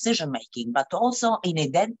only in decision making, but also in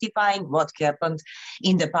identifying what happened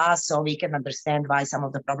in the past so we can understand why some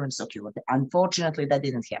of the problems occurred. Unfortunately, that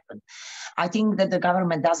didn't happen. I think that the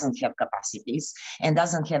government doesn't have capacities and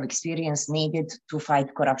doesn't have experience needed to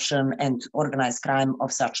fight corruption and organized crime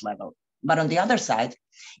of such level. But on the other side,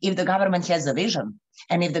 if the government has a vision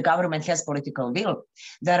and if the government has political will,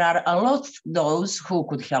 there are a lot of those who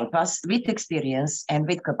could help us with experience and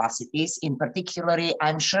with capacities. In particular,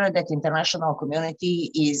 I'm sure that international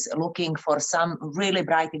community is looking for some really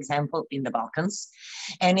bright example in the Balkans.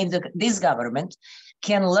 And if this government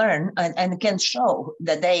can learn and can show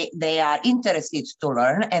that they are interested to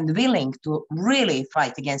learn and willing to really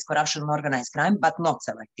fight against corruption and organized crime, but not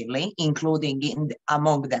selectively, including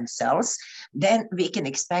among themselves, then we can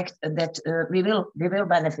expect that we will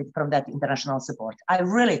benefit from that international support. I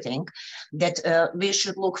really think that we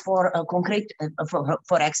should look for concrete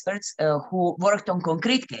for experts who worked on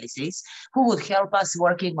concrete cases, who would help us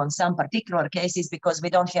working on some particular cases, because we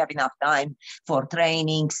don't have enough time for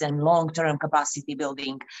trainings and long-term capacity building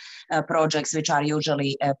projects, which are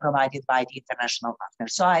usually provided by the international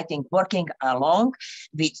partners. So I think working along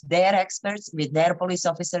with their experts, with their police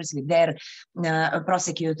officers, with their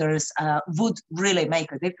prosecutors would really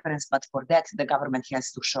make a difference. But for that, the government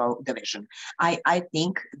has to show the vision. I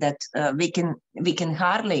think that we can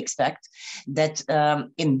hardly expect that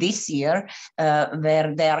in this year,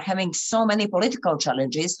 where they are having so many political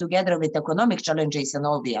challenges together with economic challenges and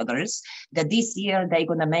all the others, that this year they're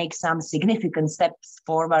going to make some significant steps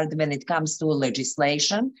forward when it comes to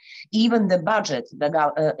legislation. Even the budget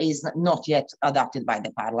is not yet adopted by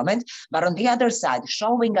the parliament, but on the other side,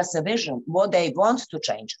 showing us a vision, what they want to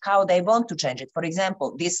change, how they want to change it. For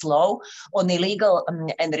example, this law on illegal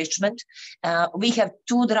enrichment, we have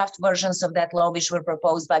 2 draft versions of that law which were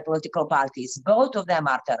proposed by political parties. Both of them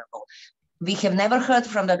are terrible. We have never heard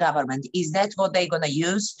from the government. Is that what they're going to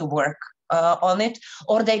use to work on it,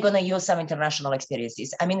 or they're going to use some international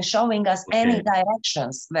experiences? I mean, showing us any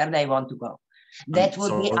directions where they want to go. That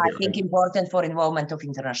would be, I think, important for involvement of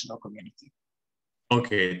international community.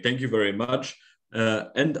 Okay, thank you very much.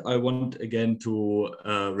 And I want again to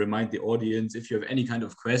remind the audience, if you have any kind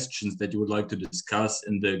of questions that you would like to discuss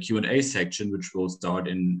in the Q&A section, which will start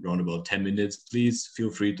in around about 10 minutes, please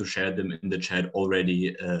feel free to share them in the chat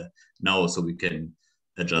already now, so we can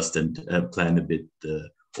adjust and plan a bit the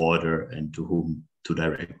order and to whom to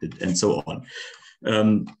direct it and so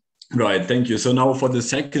on. Right, thank you. So now for the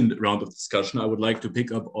second round of discussion, I would like to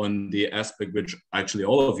pick up on the aspect which actually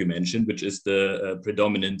all of you mentioned, which is the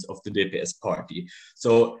predominance of the DPS party.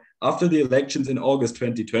 So after the elections in August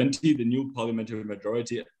 2020, the new parliamentary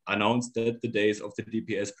majority announced that the days of the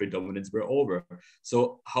DPS predominance were over.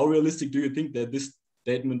 So how realistic do you think that this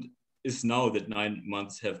statement is now, that 9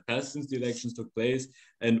 months have passed since the elections took place,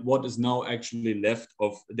 and what is now actually left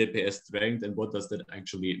of DPS strength, and what does that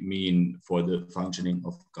actually mean for the functioning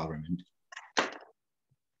of government?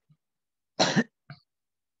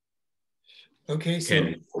 Okay, so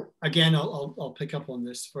Kenneth. Again, I'll pick up on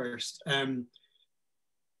this first.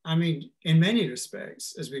 I mean, in many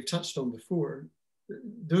respects, as we've touched on before,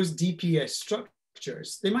 those DPS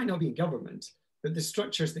structures, they might not be in government, but the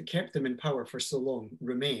structures that kept them in power for so long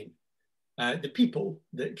remain. The people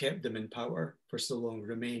that kept them in power for so long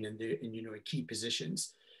remain in key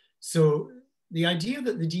positions. So the idea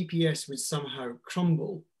that the DPS would somehow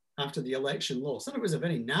crumble after the election loss, and it was a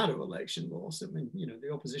very narrow election loss. I mean,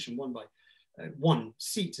 the opposition won by 1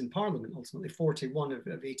 seat in parliament, ultimately 41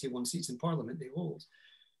 of 81 seats in parliament they hold.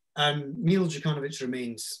 Milo Djukanovic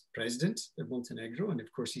remains president of Montenegro, and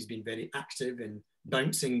of course he's been very active in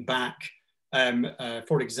bouncing back,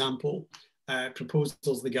 for example,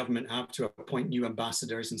 proposals the government have to appoint new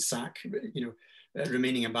ambassadors and sack,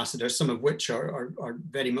 remaining ambassadors, some of which are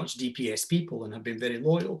very much DPS people and have been very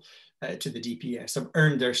loyal to the DPS, have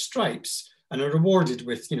earned their stripes and are rewarded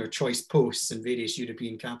with, choice posts in various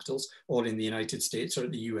European capitals or in the United States or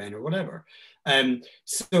at the UN or whatever.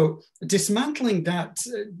 So dismantling that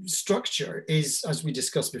structure is, as we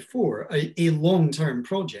discussed before, a long-term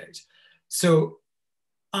project. So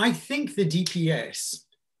I think the DPS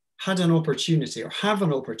had an opportunity, or have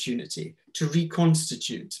an opportunity, to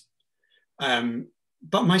reconstitute.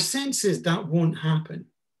 But my sense is that won't happen.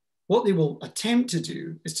 What they will attempt to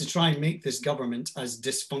do is to try and make this government as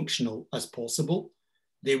dysfunctional as possible.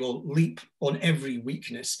 They will leap on every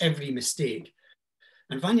weakness, every mistake.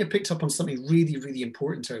 And Vanja picked up on something really, really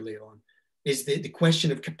important earlier on. is the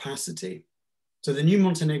question of capacity. So the new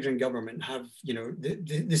Montenegrin government have, you know,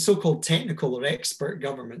 the so-called technical or expert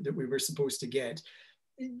government that we were supposed to get.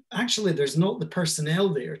 Actually, there's not the personnel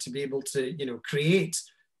there to be able to, you know, create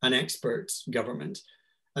an expert government.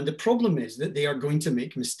 And the problem is that they are going to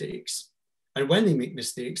make mistakes. And when they make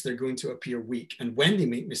mistakes, they're going to appear weak. And when they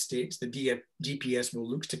make mistakes, the DPS will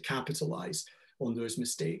look to capitalize on those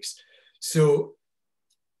mistakes. So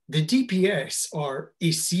the DPS are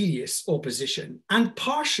a serious opposition and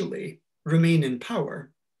partially remain in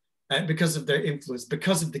power because of their influence,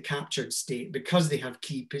 because of the captured state, because they have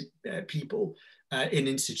key people in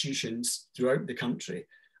institutions throughout the country.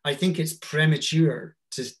 I think it's premature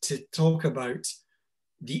to talk about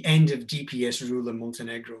the end of DPS rule in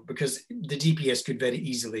Montenegro, because the DPS could very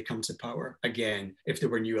easily come to power again if there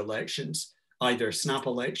were new elections, either snap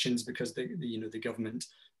elections because the government,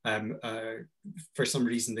 for some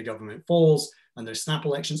reason the government falls and there's snap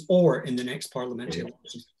elections, or in the next parliamentary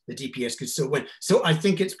elections, the DPS could still win. So I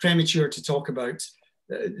think it's premature to talk about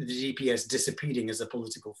the DPS disappearing as a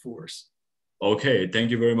political force. Okay,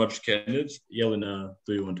 thank you very much, Kenneth. Jelena,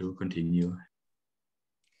 do you want to continue?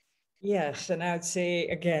 Yes, and I would say,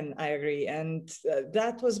 again, I agree. And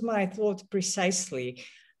that was my thought precisely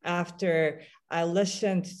after I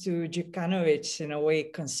listened to Džankic, in a way,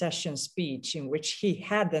 concession speech in which he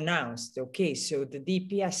had announced, okay, so the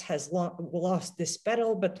DPS has lost this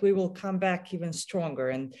battle, but we will come back even stronger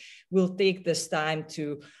and we'll take this time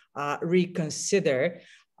to reconsider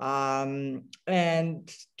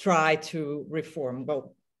and try to reform.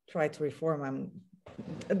 Well, try to reform,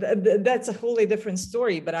 that's a wholly different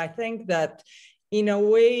story, but I think that in a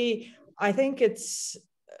way, I think it's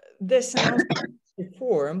this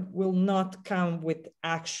reform will not come with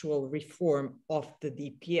actual reform of the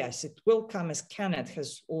DPS. It will come, as Kenneth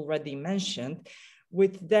has already mentioned,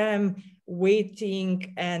 with them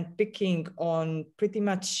waiting and picking on pretty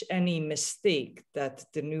much any mistake that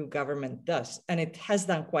the new government does. And it has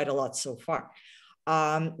done quite a lot so far.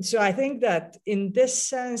 So I think that in this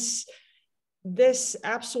sense, this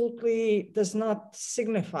absolutely does not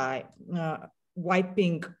signify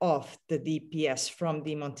wiping off the DPS from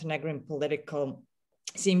the Montenegrin political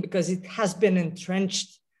scene, because it has been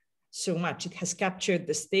entrenched so much. It has captured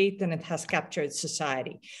the state and it has captured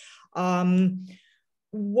society.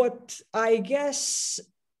 What I guess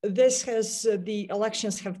the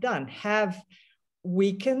elections have done, have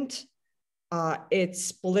weakened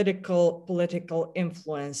its political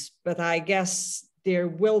influence, but I guess there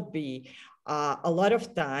will be a lot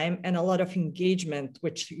of time and a lot of engagement,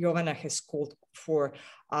 which Jovana has called for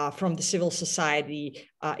from the civil society,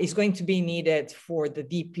 is going to be needed for the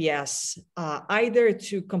DPS either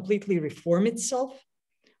to completely reform itself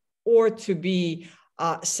or to be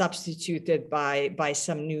substituted by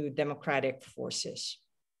some new democratic forces.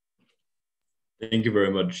 Thank you very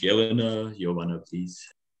much, Jelena. Jovana, please.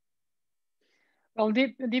 Well,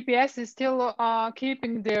 DPS is still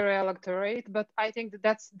keeping their electorate, but I think that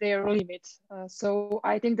that's their limit. So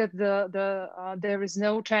I think that there is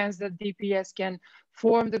no chance that DPS can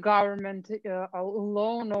form the government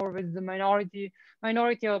alone or with the minority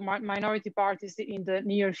parties in the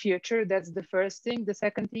near future. That's the first thing. The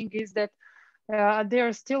second thing is that they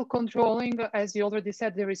are still controlling, as you already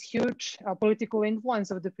said, there is huge political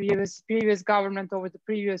influence of the previous government over the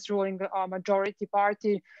previous ruling majority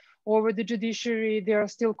party. Over the judiciary, they are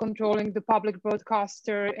still controlling the public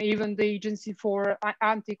broadcaster, even the agency for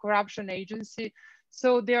anti-corruption agency.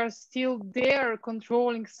 So they are still there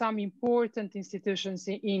controlling some important institutions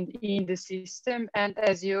in the system. And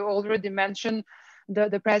as you already mentioned,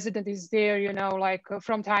 the president is there, you know, like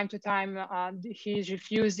from time to time, he's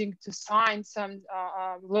refusing to sign some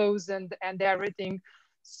laws and everything.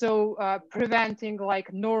 So preventing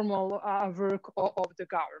like normal work of the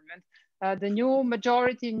government. The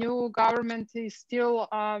new government is still,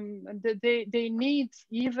 they need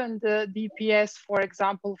even the DPS, for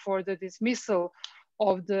example, for the dismissal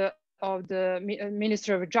of the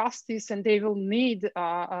Minister of Justice, and they will need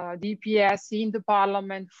DPS in the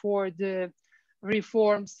parliament for the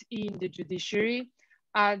reforms in the judiciary.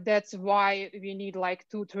 That's why we need like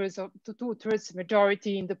two-thirds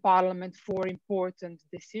majority in the parliament for important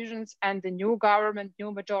decisions, and the new government,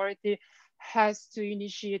 new majority, has to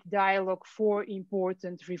initiate dialogue for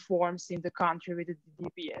important reforms in the country with the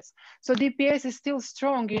DPS. So DPS is still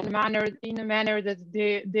strong in a manner that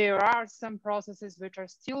there are some processes which are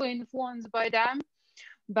still influenced by them.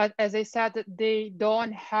 But as I said, they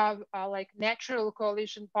don't have like natural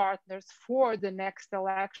coalition partners for the next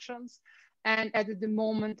elections. and at the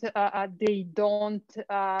moment they don't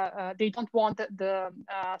want the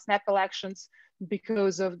snap elections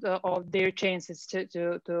because of their chances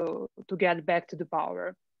to get back to the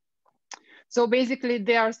power. So basically,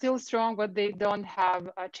 they are still strong, but they don't have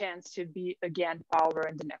a chance to be again power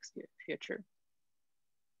in the next future.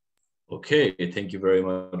 Okay, thank you very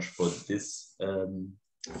much for this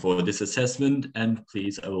assessment. And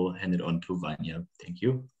please, I will hand it on to Vanja. Thank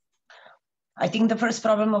you. I think the first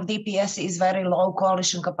problem of DPS is very low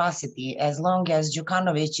coalition capacity. As long as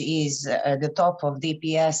Djukanovic is at the top of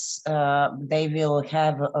DPS, they will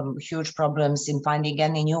have huge problems in finding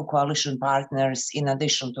any new coalition partners in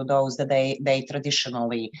addition to those that they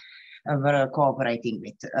traditionally were cooperating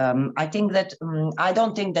with. I think that I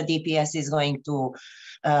don't think that DPS is going to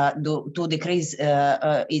decrease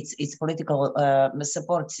its political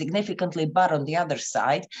support significantly, but on the other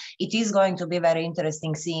side, it is going to be very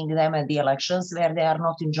interesting seeing them at the elections where they are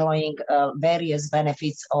not enjoying various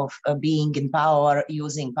benefits of being in power,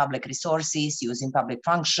 using public resources, using public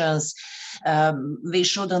functions. We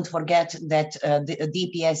shouldn't forget that the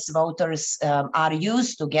DPS voters are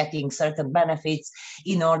used to getting certain benefits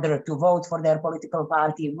in order to vote for their political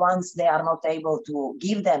party. Once they are not able to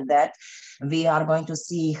give them that, we are going to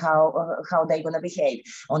see how they're going to behave.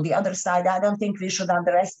 On the other side, I don't think we should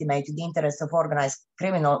underestimate the interest of organized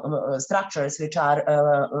criminal structures which are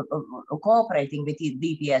cooperating with the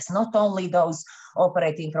DPS, not only those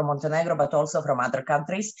operating from Montenegro, but also from other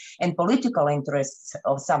countries, and political interests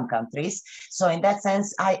of some countries. So in that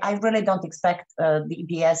sense, I really don't expect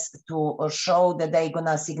DPS to show that they're going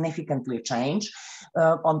to significantly change.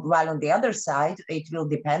 While on the other side, it will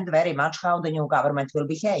depend very much how the new government will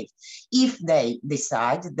behave. If they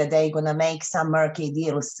decide that they're going to make some murky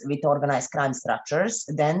deals with organized crime structures,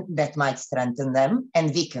 then that might strengthen them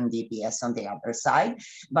and weaken DPS on the other side.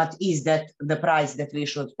 But is that the price that we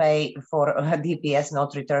should pay for DPS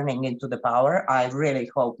not returning into the power? I really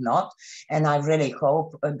hope not. And I really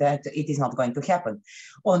hope that it is not going to happen.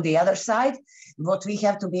 On the other side, what we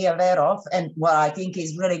have to be aware of, and what I think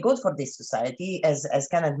is really good for this society, as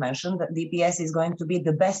Kenneth mentioned, that DPS is going to be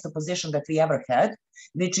the best opposition that we ever had,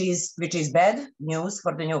 which is bad news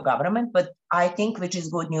for the new government, but I think which is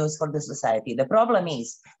good news for the society. The problem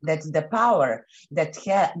is that the power that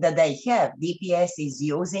they have, DPS is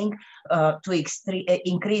using to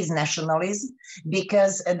increase nationalism,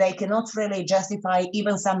 because they cannot really justify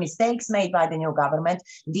even some mistakes made by the new government.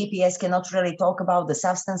 DPS cannot really talk about the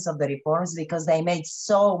substance of the reforms because they made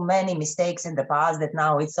so many mistakes in the past that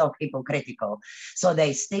now it's so hypocritical. So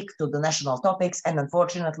they stick to the national topics, and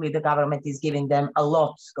unfortunately the government is giving them a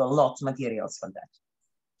lot of materials for that.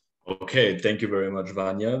 Okay, thank you very much,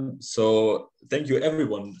 Vanja. So thank you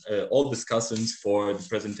everyone, all discussants, for the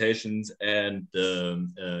presentations and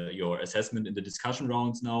your assessment in the discussion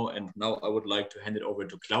rounds now. And now I would like to hand it over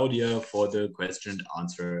to Claudia for the question and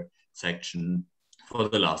answer section for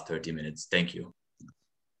the last 30 minutes. Thank you.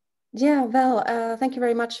 Yeah, well, thank you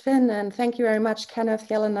very much, Finn, and thank you very much, Kenneth,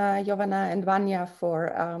 Jelena, Jovana, and Vanja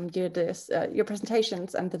for your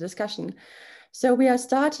presentations and the discussion. So we are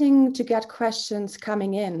starting to get questions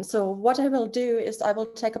coming in. So what I will do is I will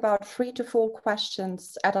take about 3 to 4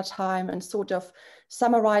 questions at a time and sort of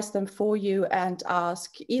summarize them for you and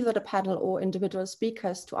ask either the panel or individual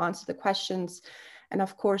speakers to answer the questions. And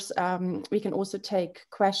of course, we can also take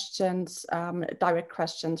questions, direct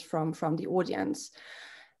questions from the audience.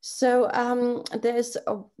 So there's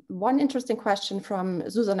one interesting question from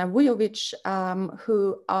Zuzana Vujovic,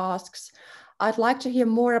 who asks, I'd like to hear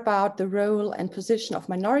more about the role and position of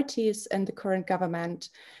minorities in the current government.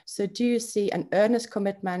 So do you see an earnest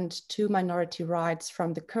commitment to minority rights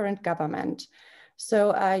from the current government?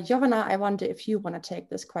 So Jovana, I wonder if you want to take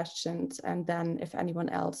this question, and then if anyone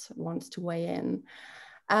else wants to weigh in.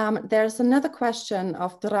 There's another question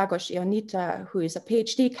of Dragos Ionita, who is a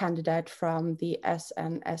PhD candidate from the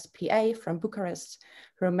SNSPA from Bucharest,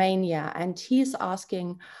 Romania. And he's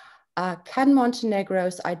asking, can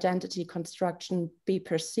Montenegro's identity construction be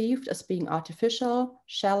perceived as being artificial,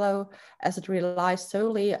 shallow, as it relies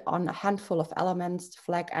solely on a handful of elements,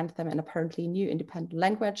 flag anthem, and apparently new independent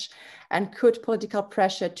language? And could political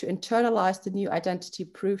pressure to internalize the new identity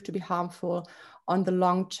prove to be harmful on the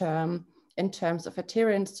long term in terms of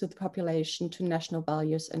adherence to the population, to national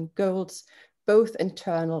values and goals, both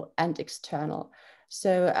internal and external?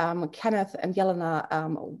 So Kenneth and Jelena,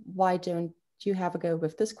 why don't you have a go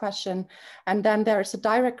with this question? And then there is a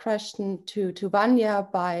direct question to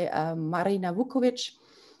Vanja by Marina Vukovic,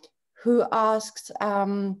 who asks,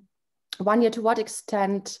 Vanja, to what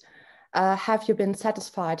extent have you been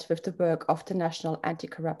satisfied with the work of the National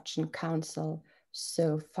Anti-Corruption Council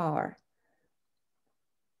so far?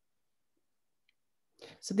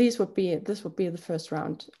 So this would be the first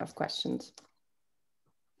round of questions.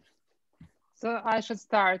 So I should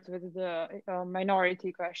start with the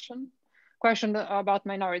minority question about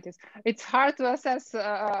minorities. It's hard to assess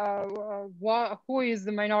who is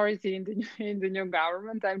the minority in the new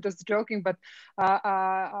government. I'm just joking, but there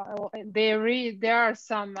are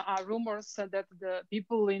some rumors that the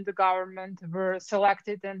people in the government were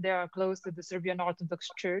selected and they are close to the Serbian Orthodox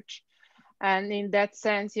Church. And in that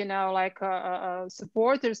sense, you know, like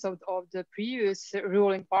supporters of the previous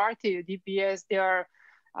ruling party, DPS, they are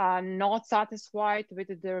not satisfied with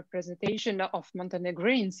the representation of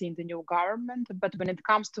Montenegrins in the new government. But when it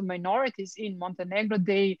comes to minorities in Montenegro,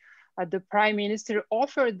 the prime minister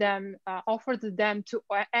offered them to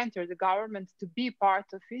enter the government, to be part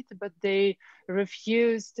of it, but they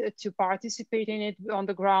refused to participate in it on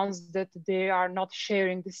the grounds that they are not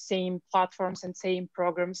sharing the same platforms and same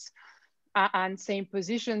programs and same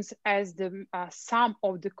positions as some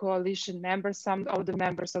of the coalition members, some of the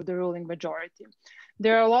members of the ruling majority.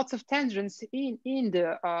 There are lots of tensions in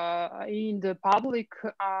the public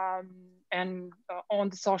and on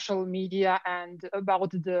the social media and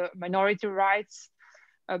about the minority rights,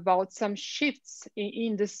 about some shifts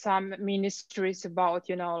in some ministries, about,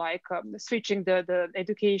 you know, like switching the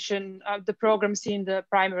education, the programs in the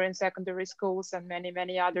primary and secondary schools and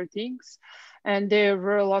many other things. And there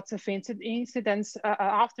were lots of incidents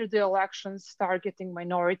after the elections targeting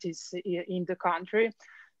minorities in the country.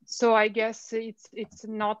 So I guess it's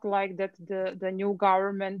not like that the new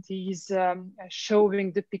government is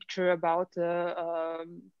showing the picture about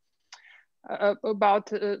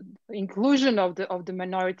inclusion of the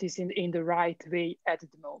minorities in the right way at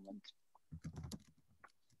the moment.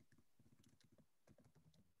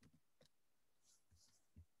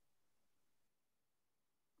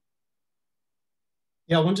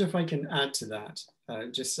 Yeah, I wonder if I can add to that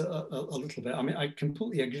just a little bit. I mean, I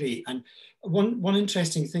completely agree. And one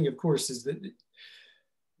interesting thing, of course, is that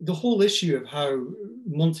the whole issue of how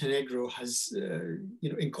Montenegro has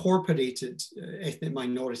incorporated ethnic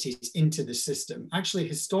minorities into the system. Actually,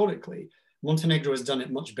 historically, Montenegro has done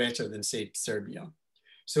it much better than, say, Serbia.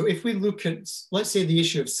 So if we look at, let's say, the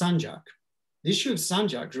issue of Sanjak, the issue of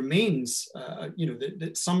Sanjak remains,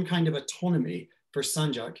 that some kind of autonomy for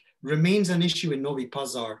Sanjak remains an issue in Novi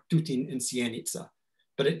Pazar, Tutin, and Sjenica,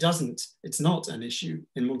 but it's not an issue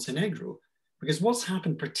in Montenegro, because what's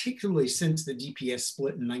happened, particularly since the DPS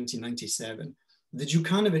split in 1997, the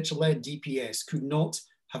Đukanović-led DPS could not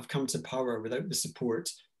have come to power without the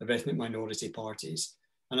support of ethnic minority parties.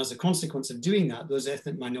 And as a consequence of doing that, those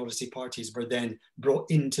ethnic minority parties were then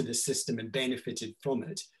brought into the system and benefited from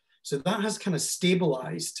it. So that has kind of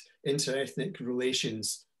stabilized inter-ethnic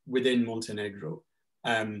relations within Montenegro.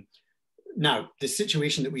 Now, the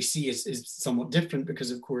situation that we see is somewhat different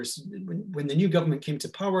because, of course, when the new government came to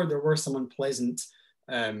power, there were some unpleasant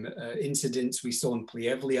incidents. We saw in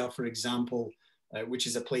Plijevlja, for example, which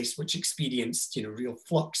is a place which experienced, real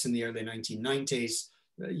flux in the early 1990s.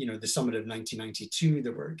 The summit of 1992,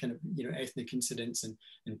 there were kind of, ethnic incidents in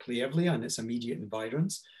Plijevlja and its immediate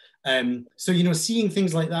environs. So, seeing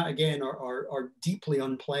things like that again are deeply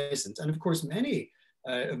unpleasant. And of course, many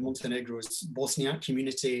of Montenegro's Bosniak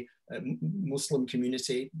community, Muslim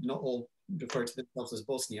community, not all refer to themselves as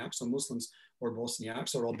Bosniaks, so Muslims or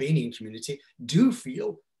Bosniaks or Albanian community do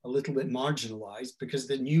feel a little bit marginalized because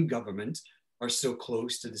the new government are so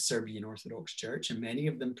close to the Serbian Orthodox Church, and many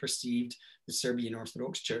of them perceived the Serbian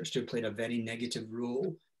Orthodox Church to have played a very negative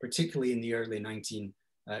role, particularly in the early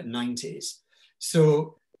 1990s.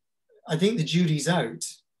 So I think the jury's out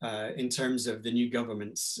in terms of the new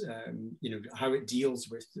government's, how it deals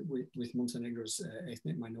with Montenegro's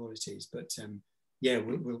ethnic minorities. But yeah,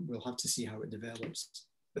 we'll have to see how it develops.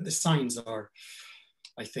 But the signs are,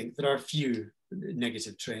 I think, there are a few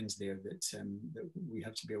negative trends there that we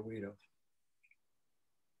have to be aware of.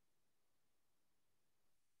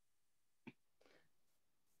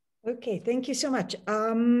 Okay, thank you so much.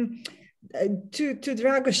 To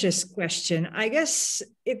Dragos's question, I guess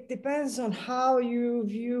it depends on how you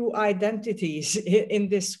view identities in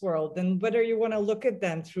this world and whether you want to look at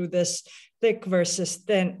them through this thick versus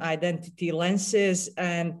thin identity lenses,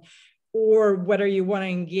 or whether you want to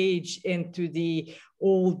engage into the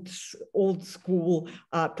old school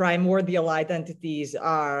primordial identities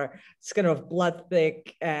it's kind of blood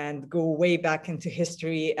thick and go way back into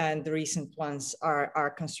history, and the recent ones are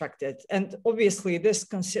constructed. And obviously this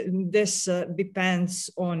depends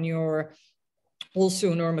on your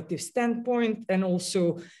also normative standpoint, and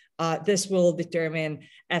also this will determine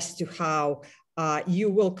as to how you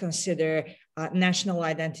will consider national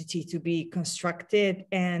identity to be constructed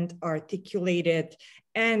and articulated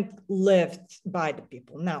and lived by the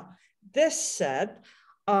people. Now, this said,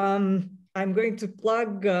 I'm going to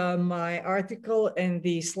plug my article in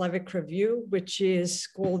the Slavic Review, which is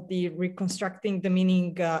called the Reconstructing the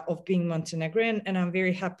Meaning of Being Montenegrin. And I'm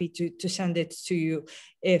very happy to send it to you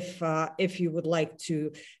if you would like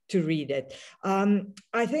to read it.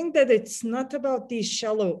 I think that it's not about these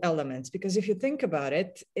shallow elements, because if you think about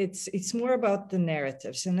it, it's more about the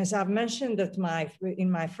narratives. And as I've mentioned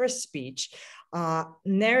in my first speech,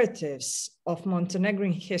 narratives of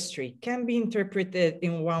Montenegrin history can be interpreted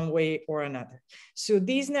in one way or another. So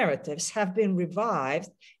these narratives have been revived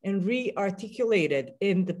and re-articulated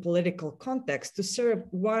in the political context to serve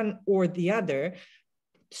one or the other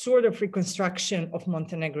sort of reconstruction of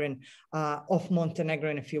Montenegrin,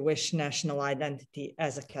 if you wish, national identity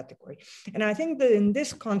as a category. And I think that in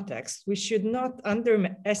this context, we should not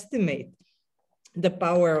underestimate the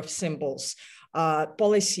power of symbols,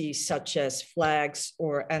 policies such as flags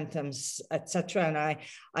or anthems, etc. And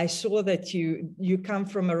I saw that you come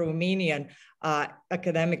from a Romanian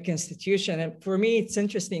academic institution. And for me, it's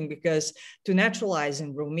interesting because to naturalize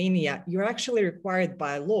in Romania, you're actually required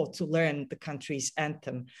by law to learn the country's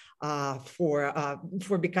anthem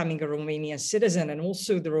for becoming a Romanian citizen. And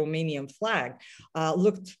also the Romanian flag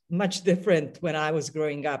looked much different when I was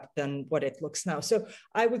growing up than what it looks now. So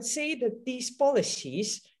I would say that these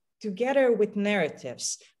policies, together with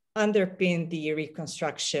narratives, underpin the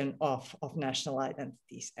reconstruction of national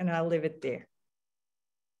identities. And I'll leave it there.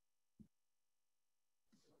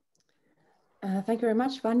 Thank you very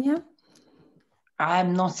much, Vanja.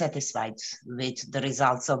 I'm not satisfied with the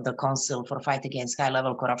results of the Council for Fight Against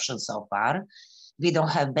High-Level Corruption so far. We don't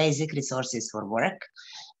have basic resources for work.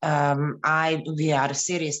 We are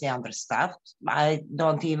seriously understaffed. I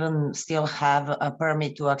don't even still have a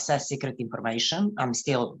permit to access secret information. I'm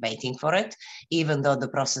still waiting for it, even though the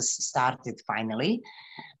process started finally.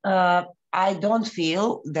 I don't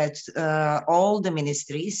feel that all the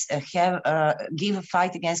ministries give a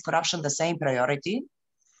fight against corruption the same priority,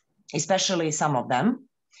 especially some of them.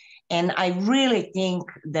 And I really think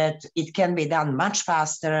that it can be done much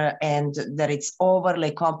faster and that it's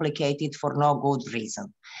overly complicated for no good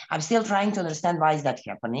reason. I'm still trying to understand why is that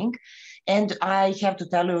happening. And I have to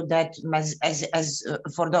tell you that as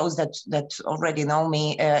for those that already know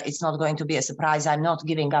me, it's not going to be a surprise. I'm not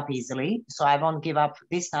giving up easily. So I won't give up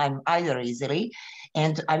this time either easily.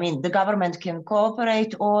 And I mean, the government can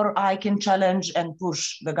cooperate, or I can challenge and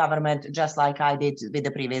push the government just like I did with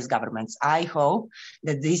the previous governments. I hope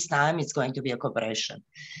that this time it's going to be a cooperation.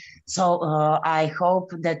 So I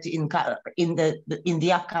hope that in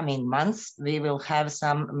the upcoming months, we will have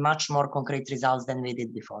some much more concrete results than we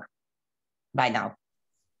did before. By now.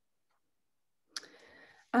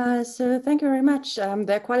 So thank you very much.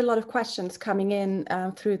 There are quite a lot of questions coming in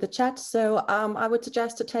through the chat. So I would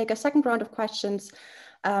suggest to take a second round of questions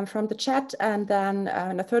from the chat, and then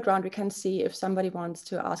in a third round, we can see if somebody wants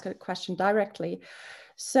to ask a question directly.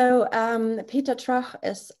 So Peter Trach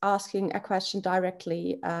is asking a question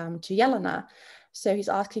directly to Jelena. So he's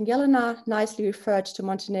asking, Jelena nicely referred to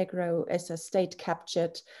Montenegro as a state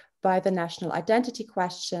captured by the national identity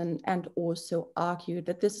question, and also argued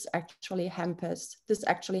that this actually hampers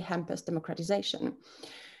democratization.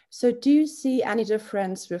 So do you see any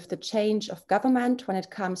difference with the change of government when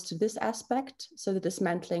it comes to this aspect, so the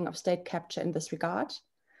dismantling of state capture in this regard?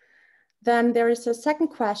 Then there is a second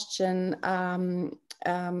question from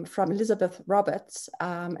Elizabeth Roberts,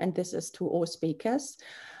 and this is to all speakers.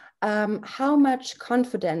 How much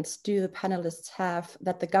confidence do the panelists have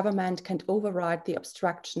that the government can override the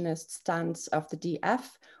obstructionist stance of the DF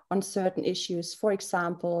on certain issues, for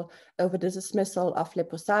example, over the dismissal of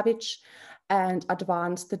Leposavic, and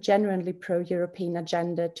advance the genuinely pro-European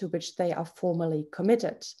agenda to which they are formally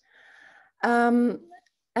committed? And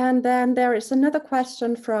then there is another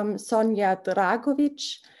question from Sonja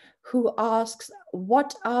Dragovic, who asks,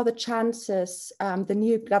 what are the chances the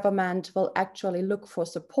new government will actually look for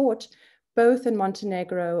support, both in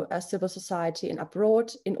Montenegro, civil society, and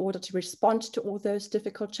abroad, in order to respond to all those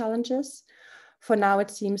difficult challenges? For now,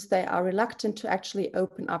 it seems they are reluctant to actually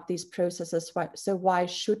open up these processes. So why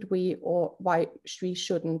should we, or why we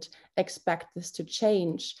shouldn't expect this to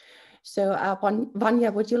change? So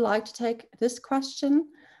Vanja, would you like to take this question?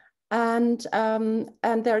 And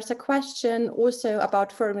there's a question also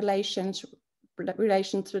about foreign relations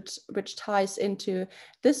which ties into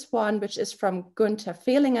this one, which is from Gunther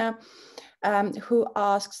Fehlinger, who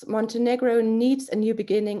asks, Montenegro needs a new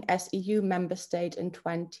beginning as EU member state in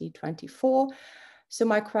 2024. So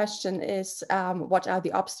my question is, what are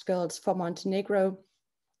the obstacles for Montenegro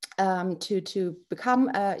to become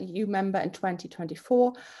a EU member in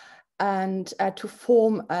 2024? and to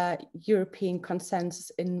form a European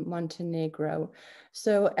consensus in Montenegro.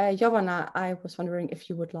 So Jovana, I was wondering if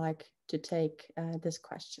you would like to take this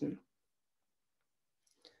question.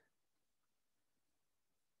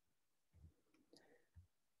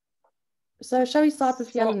 So shall we start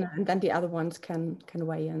with Jelena, and then the other ones can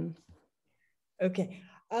weigh in? Okay.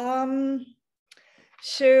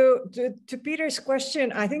 So to Peter's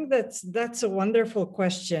question, I think that's a wonderful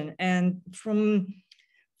question. And from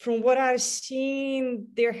what I've seen,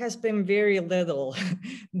 there has been very little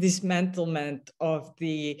dismantlement of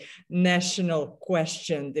the national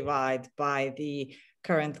question divide by the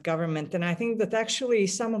current government. And I think that actually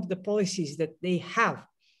some of the policies that they have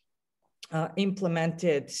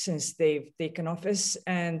implemented since they've taken office,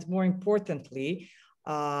 and more importantly,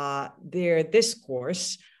 their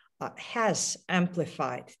discourse has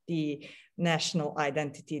amplified the national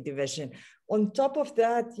identity division. On top of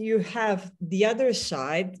that, you have the other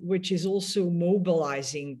side, which is also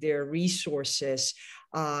mobilizing their resources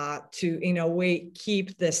to, in a way,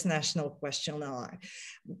 keep this national question alive.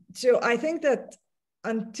 So I think that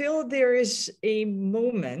until there is a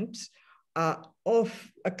moment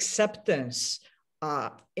of acceptance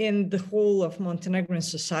in the whole of Montenegrin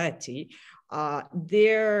society,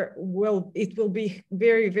 it will be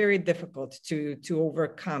very, very difficult to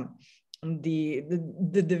overcome the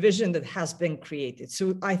division that has been created.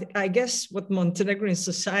 So I guess what Montenegrin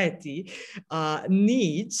society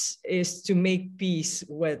needs is to make peace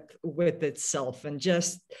with itself and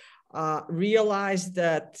just realize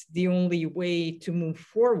that the only way to move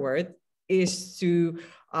forward is to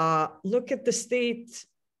look at the state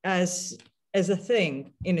as a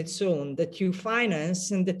thing in its own that you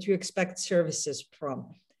finance and that you expect services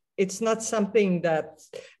from. It's not something that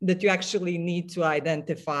you actually need to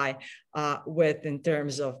identify with in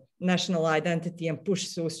terms of national identity and push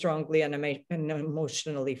so strongly and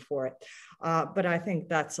emotionally for it. But I think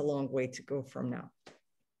that's a long way to go from now.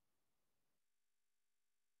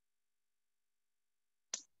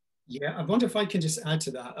 Yeah, I wonder if I can just add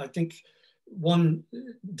to that. I think one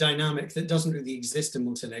dynamic that doesn't really exist in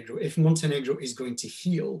Montenegro, if Montenegro is going to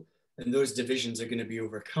heal and those divisions are going to be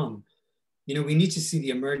overcome, you know, we need to see the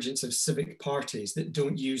emergence of civic parties that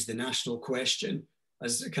don't use the national question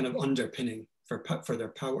as a kind of underpinning for their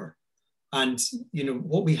power. And, you know,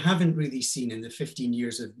 what we haven't really seen in the 15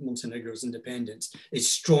 years of Montenegro's independence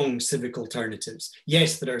is strong civic alternatives.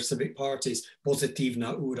 Yes, there are civic parties,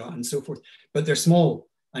 Pozitivna, URA, and so forth, but they're small.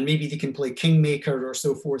 And maybe they can play kingmaker or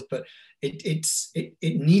so forth, but it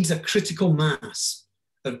needs a critical mass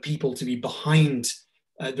of people to be behind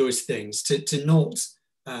those things, to not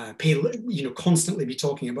constantly be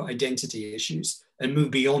talking about identity issues and move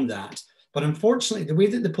beyond that. But unfortunately, the way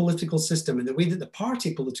that the political system and the way that the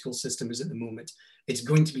party political system is at the moment, it's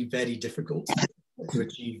going to be very difficult to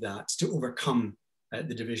achieve that, to overcome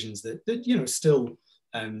the divisions that you know still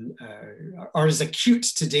are as acute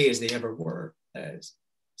today as they ever were.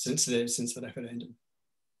 Since the referendum.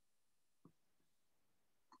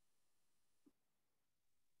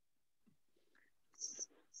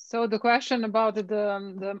 So the question about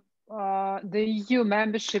the EU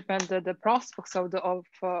membership and the prospects of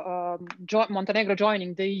Montenegro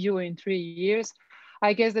joining the EU in 3 years,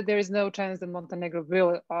 I guess that there is no chance that Montenegro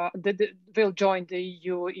will join the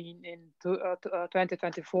EU in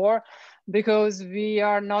 2024, because we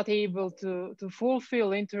are not able to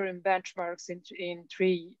fulfill interim benchmarks in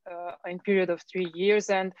period of 3 years.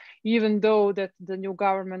 And even though that the new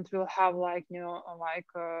government will have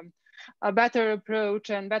a better approach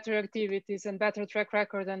and better activities and better track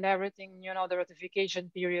record and everything, you know, the ratification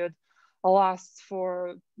period lasts for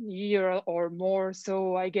a year or more.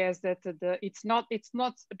 So I guess that it's not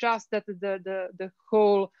just that the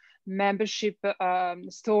whole membership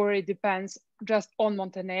story depends just on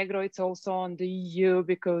Montenegro. It's also on the EU,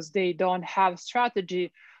 because they don't have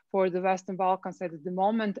strategy for the Western Balkans at the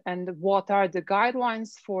moment. And what are the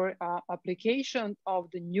guidelines for application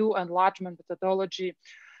of the new enlargement methodology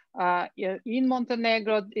in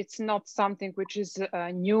Montenegro? It's not something which is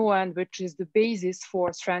new and which is the basis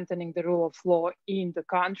for strengthening the rule of law in the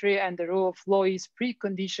country, and the rule of law is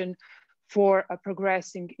precondition for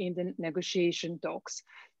progressing in the negotiation talks.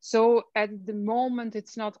 So at the moment,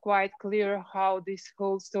 it's not quite clear how this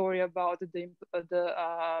whole story about the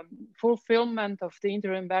fulfillment of the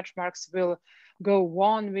interim benchmarks will go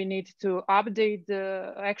on. We need to update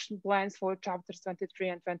the action plans for chapters 23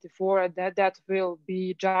 and 24, and that will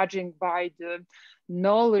be judging by the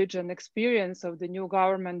knowledge and experience of the new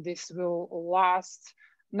government. This will last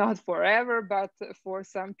not forever, but for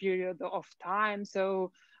some period of time.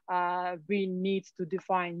 So we need to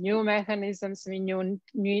define new mechanisms. We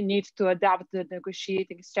need to adapt the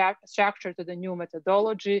negotiating structure to the new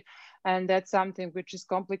methodology. And that's something which is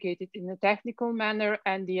complicated in a technical manner.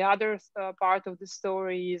 And the other part of the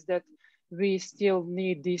story is that we still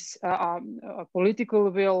need this political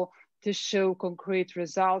will to show concrete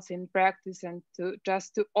results in practice and to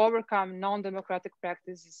overcome non-democratic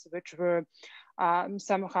practices which were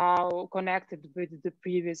somehow connected with the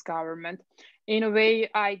previous government. In a way,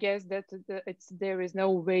 I guess that there is no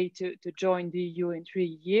way to join the EU in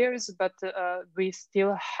 3 years, but we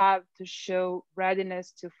still have to show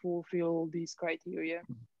readiness to fulfill these criteria.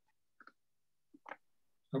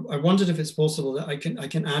 I wondered if it's possible that I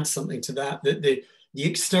can add something to that, that the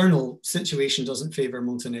external situation doesn't favor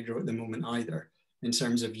Montenegro at the moment either, in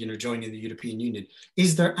terms of joining the European Union.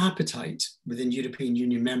 Is there appetite within European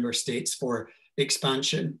Union member states for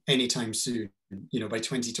expansion anytime soon? By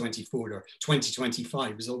 2024 or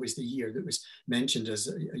 2025 was always the year that was mentioned as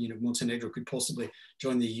Montenegro could possibly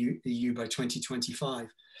join the EU by 2025.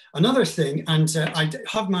 Another thing, and I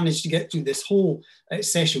have managed to get through this whole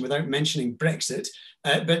session without mentioning Brexit,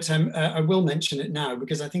 but I will mention it now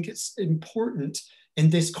because I think it's important in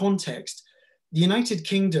this context. The United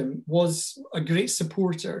Kingdom was a great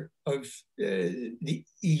supporter of the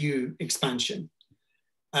EU expansion.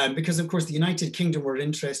 Because of course the United Kingdom were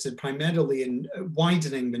interested primarily in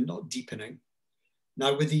widening but not deepening.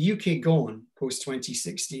 Now with the UK gone post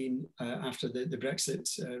 2016 after the Brexit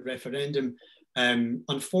referendum,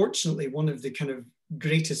 unfortunately one of the kind of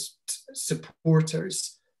greatest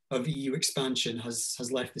supporters of EU expansion has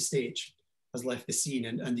left the stage, has left the scene,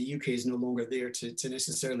 and the UK is no longer there to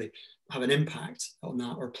necessarily have an impact on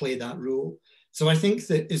that or play that role. So I think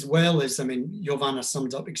that as well as, Jovana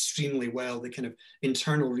summed up extremely well the kind of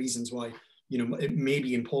internal reasons why, it may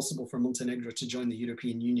be impossible for Montenegro to join the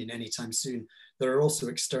European Union anytime soon. There are also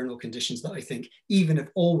external conditions that I think, even if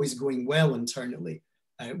always going well internally,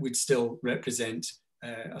 would still represent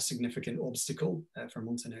a significant obstacle for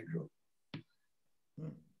Montenegro.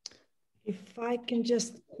 If I can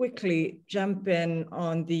just quickly jump in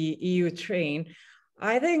on the EU train,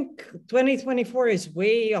 I think 2024 is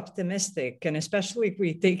way optimistic, and especially if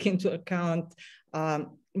we take into account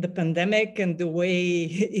the pandemic and the way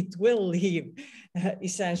it will leave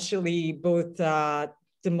essentially both the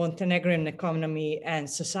Montenegrin economy and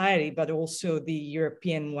society, but also the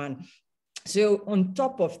European one. So on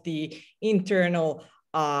top of the internal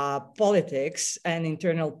politics and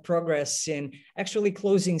internal progress in actually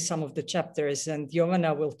closing some of the chapters, and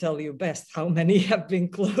Jovana will tell you best how many have been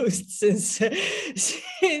closed since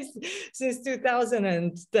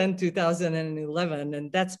 2010, 2011,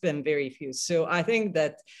 and that's been very few. So I think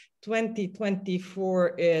that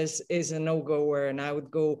 2024 is a no-goer, and I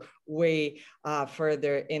would go way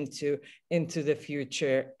further into the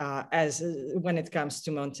future as when it comes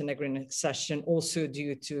to Montenegrin accession, also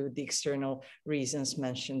due to the external reasons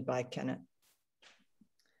mentioned by Kenneth.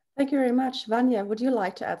 Thank you very much. Vanja, would you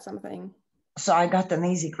like to add something? So I got an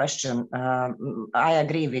easy question. I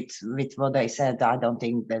agree with what I said. I don't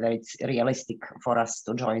think that it's realistic for us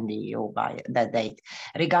to join the EU by that date.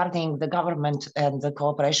 Regarding the government and the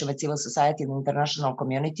cooperation with civil society and the international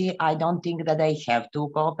community, I don't think that they have to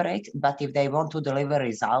cooperate, but if they want to deliver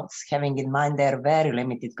results, having in mind their very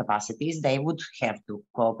limited capacities, they would have to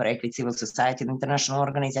cooperate with civil society and international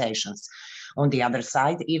organizations. On the other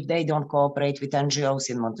side, if they don't cooperate with NGOs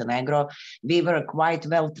in Montenegro, we were quite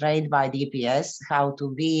well trained by DPS how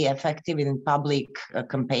to be effective in public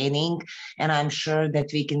campaigning, and I'm sure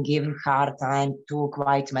that we can give hard time to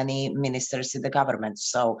quite many ministers in the government.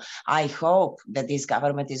 So I hope that this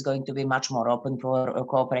government is going to be much more open for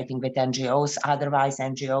cooperating with NGOs. Otherwise,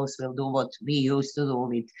 NGOs will do what we used to do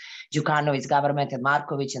with Djukanovic's government and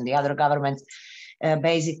Markovic and the other governments.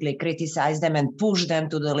 Basically criticize them and push them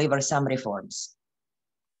to deliver some reforms.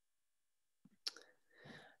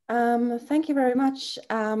 Thank you very much.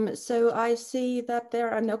 So I see that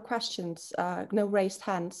there are no questions, no raised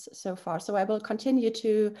hands so far. So I will continue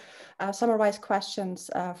to summarize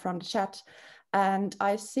questions from the chat. And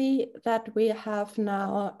I see that we have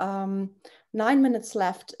now 9 minutes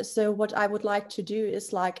left. So what I would like to do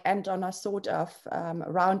is end on a sort of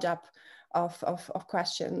roundup of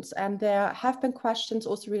questions, and there have been questions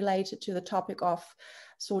also related to the topic of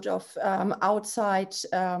sort of outside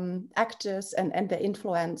actors and their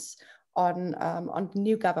influence on the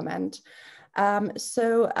new government.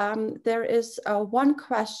 So there is one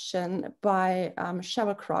question by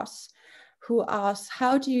Cheryl Cross, who asks,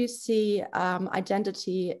 how do you see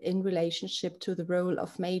identity in relationship to the role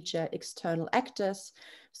of major external actors,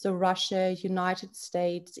 so Russia, United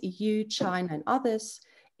States, EU, China, and others,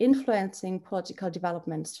 influencing political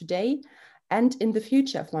developments today and in the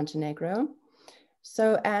future of Montenegro?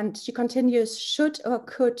 So, and she continues, should or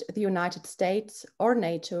could the United States or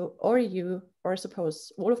NATO or EU, or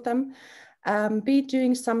suppose all of them, be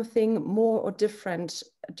doing something more or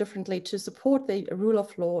differently to support the rule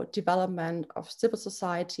of law, development of civil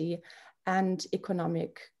society, and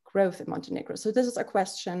economic growth in Montenegro? So this is a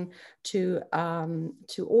question to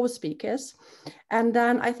all speakers. And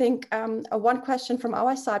then I think one question from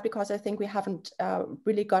our side, because I think we haven't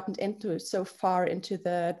really gotten into so far into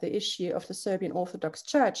the issue of the Serbian Orthodox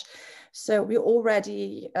Church. So we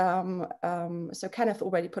already, so Kenneth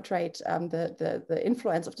already portrayed the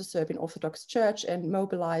influence of the Serbian Orthodox Church in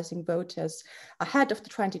mobilizing voters ahead of the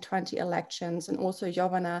 2020 elections. And also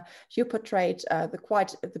Jovana, you portrayed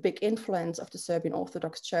the big influence of the Serbian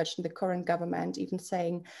Orthodox Church in the current government, even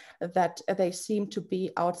saying that they seem to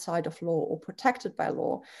be outside of law or protected by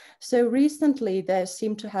law. So recently there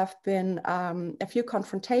seem to have been a few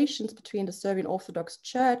confrontations between the Serbian Orthodox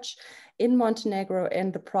Church in Montenegro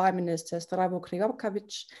and the Prime Minister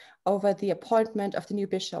Markovic over the appointment of the new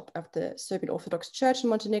bishop of the Serbian Orthodox Church in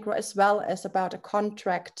Montenegro, as well as about a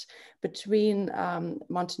contract between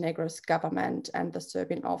Montenegro's government and the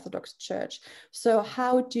Serbian Orthodox Church. So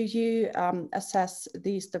how do you assess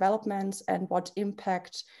these developments, and what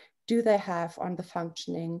impact do they have on the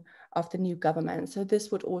functioning of the new government? So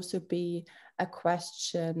this would also be a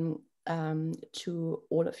question to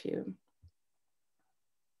all of you.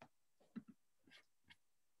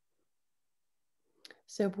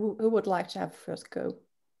 So who would like to have first go?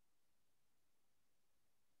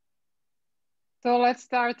 So let's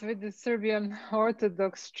start with the Serbian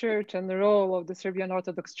Orthodox Church and the role of the Serbian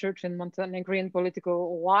Orthodox Church in Montenegrin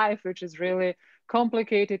political life, which is really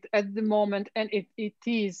complicated at the moment, and it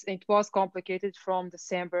was complicated from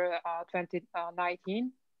December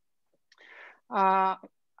 2019.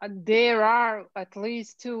 There are at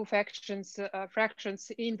least two fractions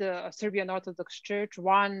in the Serbian Orthodox Church,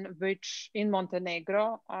 one which in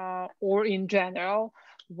Montenegro or in general,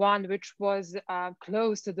 one which was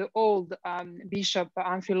close to the old Bishop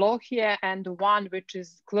Amfilohije, and one which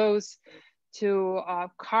is close to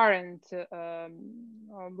current,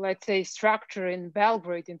 let's say, structure in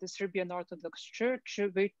Belgrade in the Serbian Orthodox Church,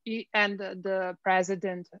 and the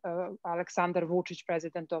president, Aleksandar Vučić,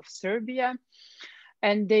 president of Serbia.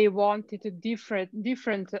 And they wanted a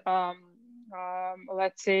different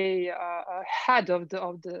let's say, head of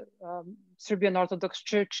the Serbian Orthodox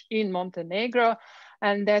Church in Montenegro.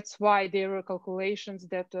 And that's why there were calculations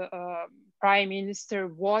that Prime Minister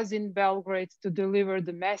was in Belgrade to deliver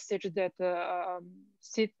the message that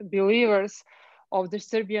believers of the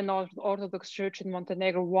Serbian Orthodox Church in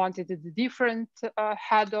Montenegro wanted a different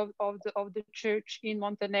head of the church in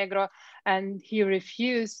Montenegro, and he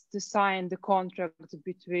refused to sign the contract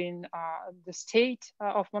between the state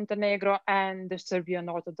of Montenegro and the Serbian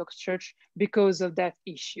Orthodox Church because of that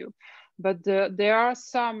issue. But there are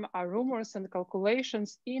some rumors and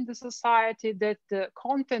calculations in the society that the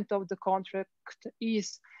content of the contract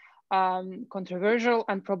is controversial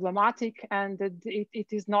and problematic, and that it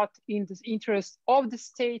is not in the interest of the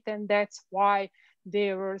state, and that's why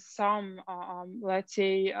there were some, let's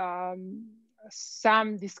say,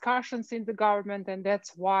 some discussions in the government, and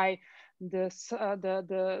that's why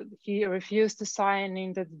he refused to sign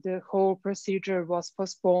in, that the whole procedure was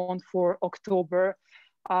postponed for October.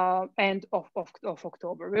 End of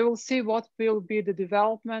October. We will see what will be the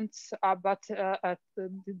developments, but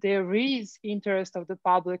there is interest of the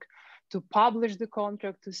public to publish the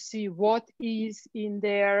contract, to see what is in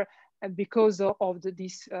there, because of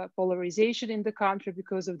this polarization in the country,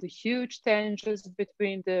 because of the huge tensions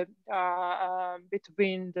between the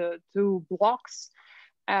two blocks.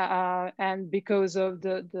 And because of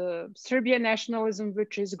the Serbian nationalism,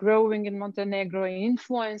 which is growing in Montenegro,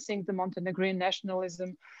 influencing the Montenegrin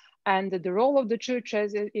nationalism, and the role of the church,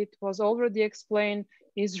 as it was already explained,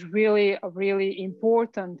 is really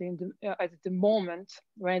important at the moment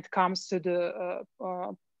when it comes to the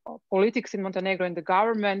politics in Montenegro and the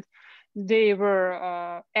government. They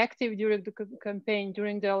were active during the campaign,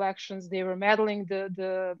 during the elections. They were meddling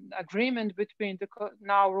the agreement between the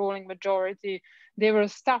now ruling majority. They were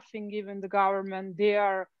stuffing even the government. They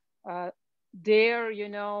are there, you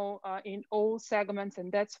know, in all segments,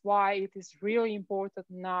 and that's why it is really important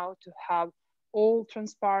now to have all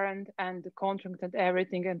transparent and the contract and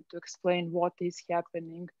everything, and to explain what is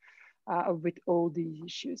happening with all these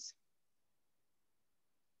issues.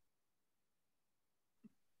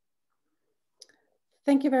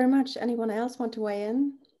 Thank you very much. Anyone else want to weigh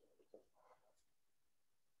in?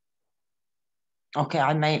 Okay,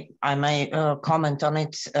 I may comment on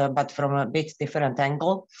it, but from a bit different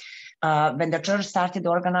angle. When the church started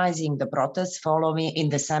organizing the protests following in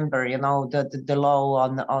December, you know, the law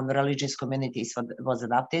on religious communities was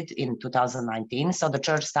adopted in 2019. So the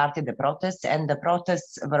church started the protests, and the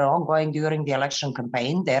protests were ongoing during the election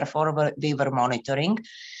campaign. Therefore, we were monitoring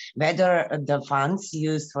whether the funds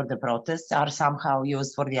used for the protests are somehow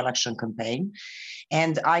used for the election campaign.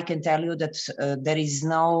 And I can tell you that there is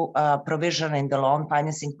no provision in the law on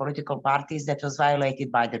financing political parties that was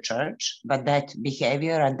violated by the church, but that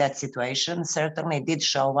behavior and that situation certainly did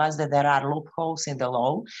show us that there are loopholes in the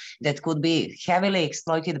law that could be heavily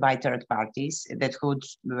exploited by third parties, that could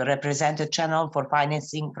represent a channel for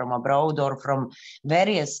financing from abroad or from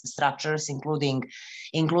various structures, including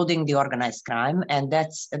the organized crime. And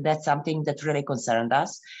that's something that really concerned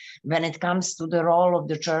us. When it comes to the role of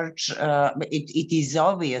the church, it is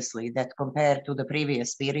obviously that compared to the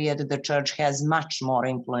previous period, the church has much more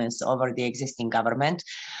influence over the existing government.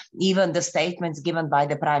 Even the statements given by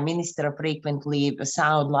the prime minister frequently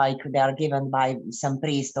sound like they are given by some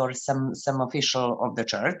priest or some official of the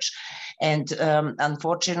church. And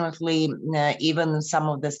unfortunately, even some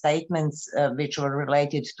of the statements which were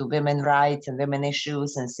related to women's rights and women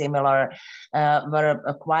issues and similar were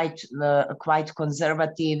quite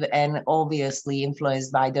conservative and obviously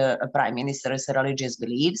influenced by the prime minister's religious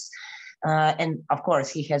beliefs. And of course,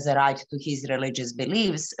 he has a right to his religious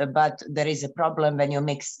beliefs, but there is a problem when you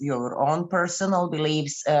mix your own personal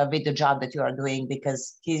beliefs with the job that you are doing,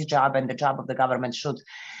 because his job and the job of the government should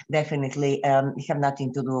definitely have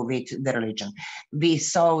nothing to do with the religion. We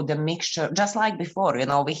saw the mixture, just like before, you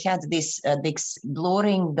know, we had this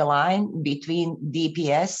blurring the line between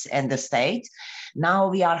DPS and the state. Now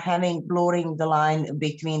we are having blurring the line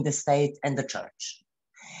between the state and the church.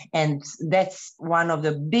 And that's one of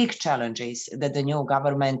the big challenges that the new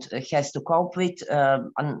government has to cope with.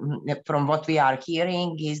 From what we are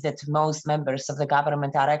hearing is that most members of the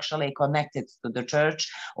government are actually connected to the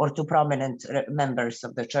church or to prominent members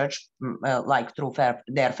of the church, like through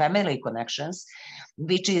their family connections,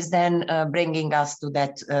 which is then bringing us to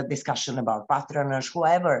that discussion about patronage,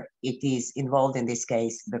 whoever it is involved in this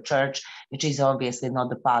case, the church, which is obviously not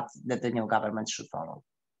the path that the new government should follow.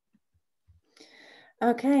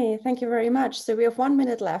 Okay, thank you very much. So we have 1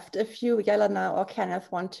 minute left. If you, Jelena or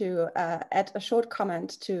Kenneth, want to add a short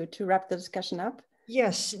comment to wrap the discussion up.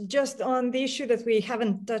 Yes, just on the issue that we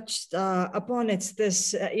haven't touched upon, it's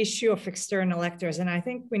this issue of external actors. And I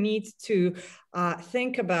think we need to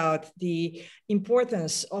think about the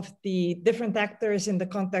importance of the different actors in the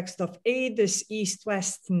context of this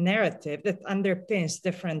East-West narrative that underpins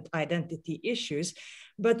different identity issues.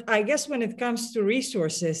 But I guess when it comes to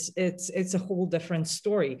resources, it's a whole different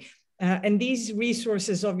story. And these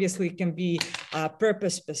resources obviously can be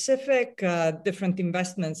purpose-specific, different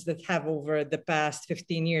investments that have over the past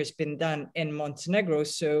 15 years been done in Montenegro.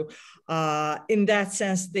 So in that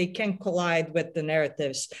sense, they can collide with the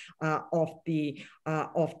narratives of the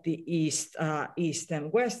East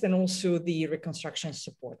and West, and also the reconstruction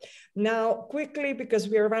support. Now, quickly, because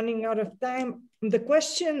we are running out of time, the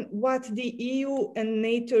question what the EU and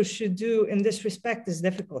NATO should do in this respect is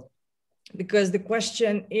difficult. Because the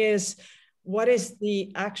question is, what is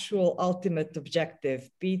the actual ultimate objective?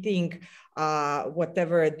 Beating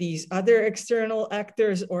whatever these other external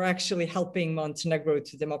actors, or actually helping Montenegro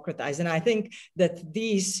to democratize? And I think that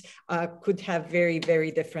these could have very,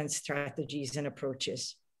 very different strategies and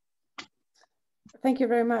approaches. Thank you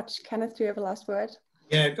very much. Kenneth, do you have a last word?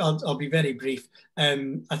 Yeah, I'll be very brief.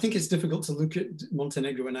 I think it's difficult to look at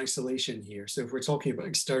Montenegro in isolation here. So if we're talking about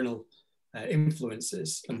external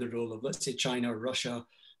influences and the role of, let's say, China or Russia,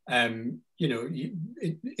 you know,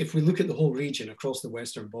 if we look at the whole region across the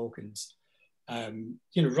Western Balkans,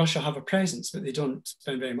 you know, Russia have a presence, but they don't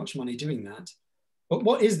spend very much money doing that. But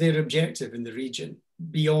what is their objective in the region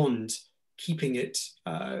beyond keeping it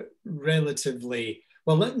relatively,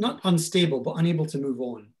 well, not unstable, but unable to move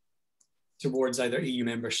on towards either EU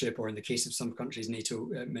membership or, in the case of some countries, NATO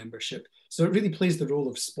membership? So it really plays the role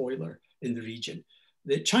of spoiler in the region.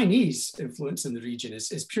 The Chinese influence in the region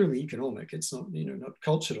is purely economic. It's not, you know, not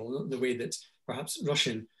cultural, not the way that perhaps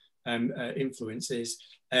Russian influence is.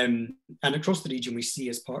 And across the region, we see,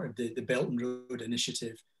 as part of the Belt and Road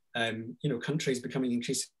Initiative, you know, countries becoming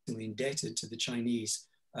increasingly indebted to the Chinese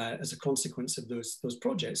as a consequence of those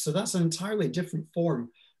projects. So that's an entirely different form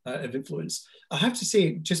of influence. I have to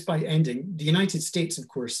say, just by ending, the United States, of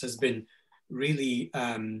course, has been really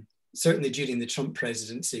certainly during the Trump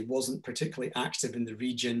presidency, wasn't particularly active in the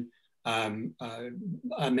region.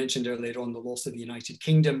 I mentioned earlier on the loss of the United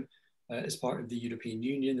Kingdom as part of the European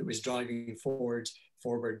Union that was driving forward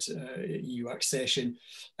EU accession.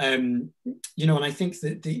 You know, and I think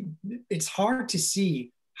that it's hard to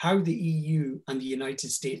see how the EU and the United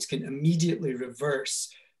States can immediately reverse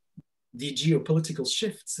the geopolitical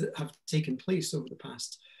shifts that have taken place over the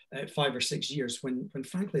past 5 or 6 years when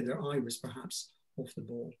frankly their eye was perhaps off the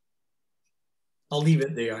ball. I'll leave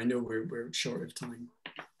it there. I know we're short of time.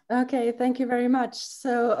 Okay, thank you very much.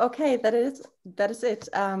 So, okay, that is it.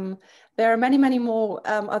 There are many more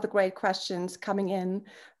other great questions coming in,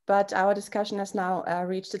 but our discussion has now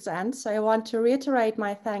reached its end. So I want to reiterate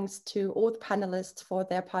my thanks to all the panelists for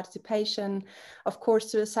their participation, of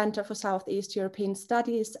course to the Center for Southeast European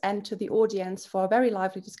Studies and to the audience for a very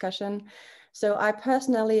lively discussion. So I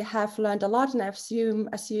personally have learned a lot, and I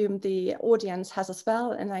assume the audience has as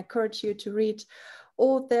well, and I encourage you to read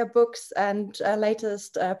all their books and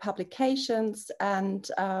latest publications, and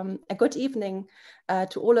a good evening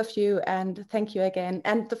to all of you, and thank you again.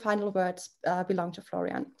 And the final words belong to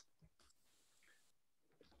Florian.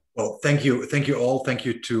 Well, thank you all. Thank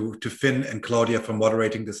you to Fynn and Claudia for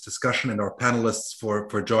moderating this discussion, and our panelists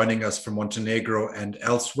for joining us from Montenegro and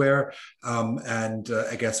elsewhere.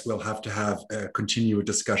 I guess we'll have to have a continued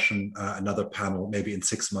discussion, another panel, maybe in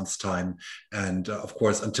 6 months' time. And of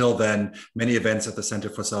course, until then, many events at the Center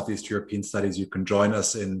for Southeast European Studies you can join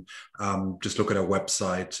us in. Just look at our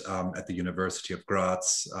website at the University of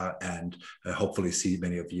Graz, and hopefully see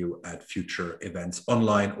many of you at future events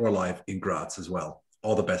online or live in Graz as well.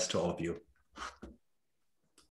 All the best to all of you.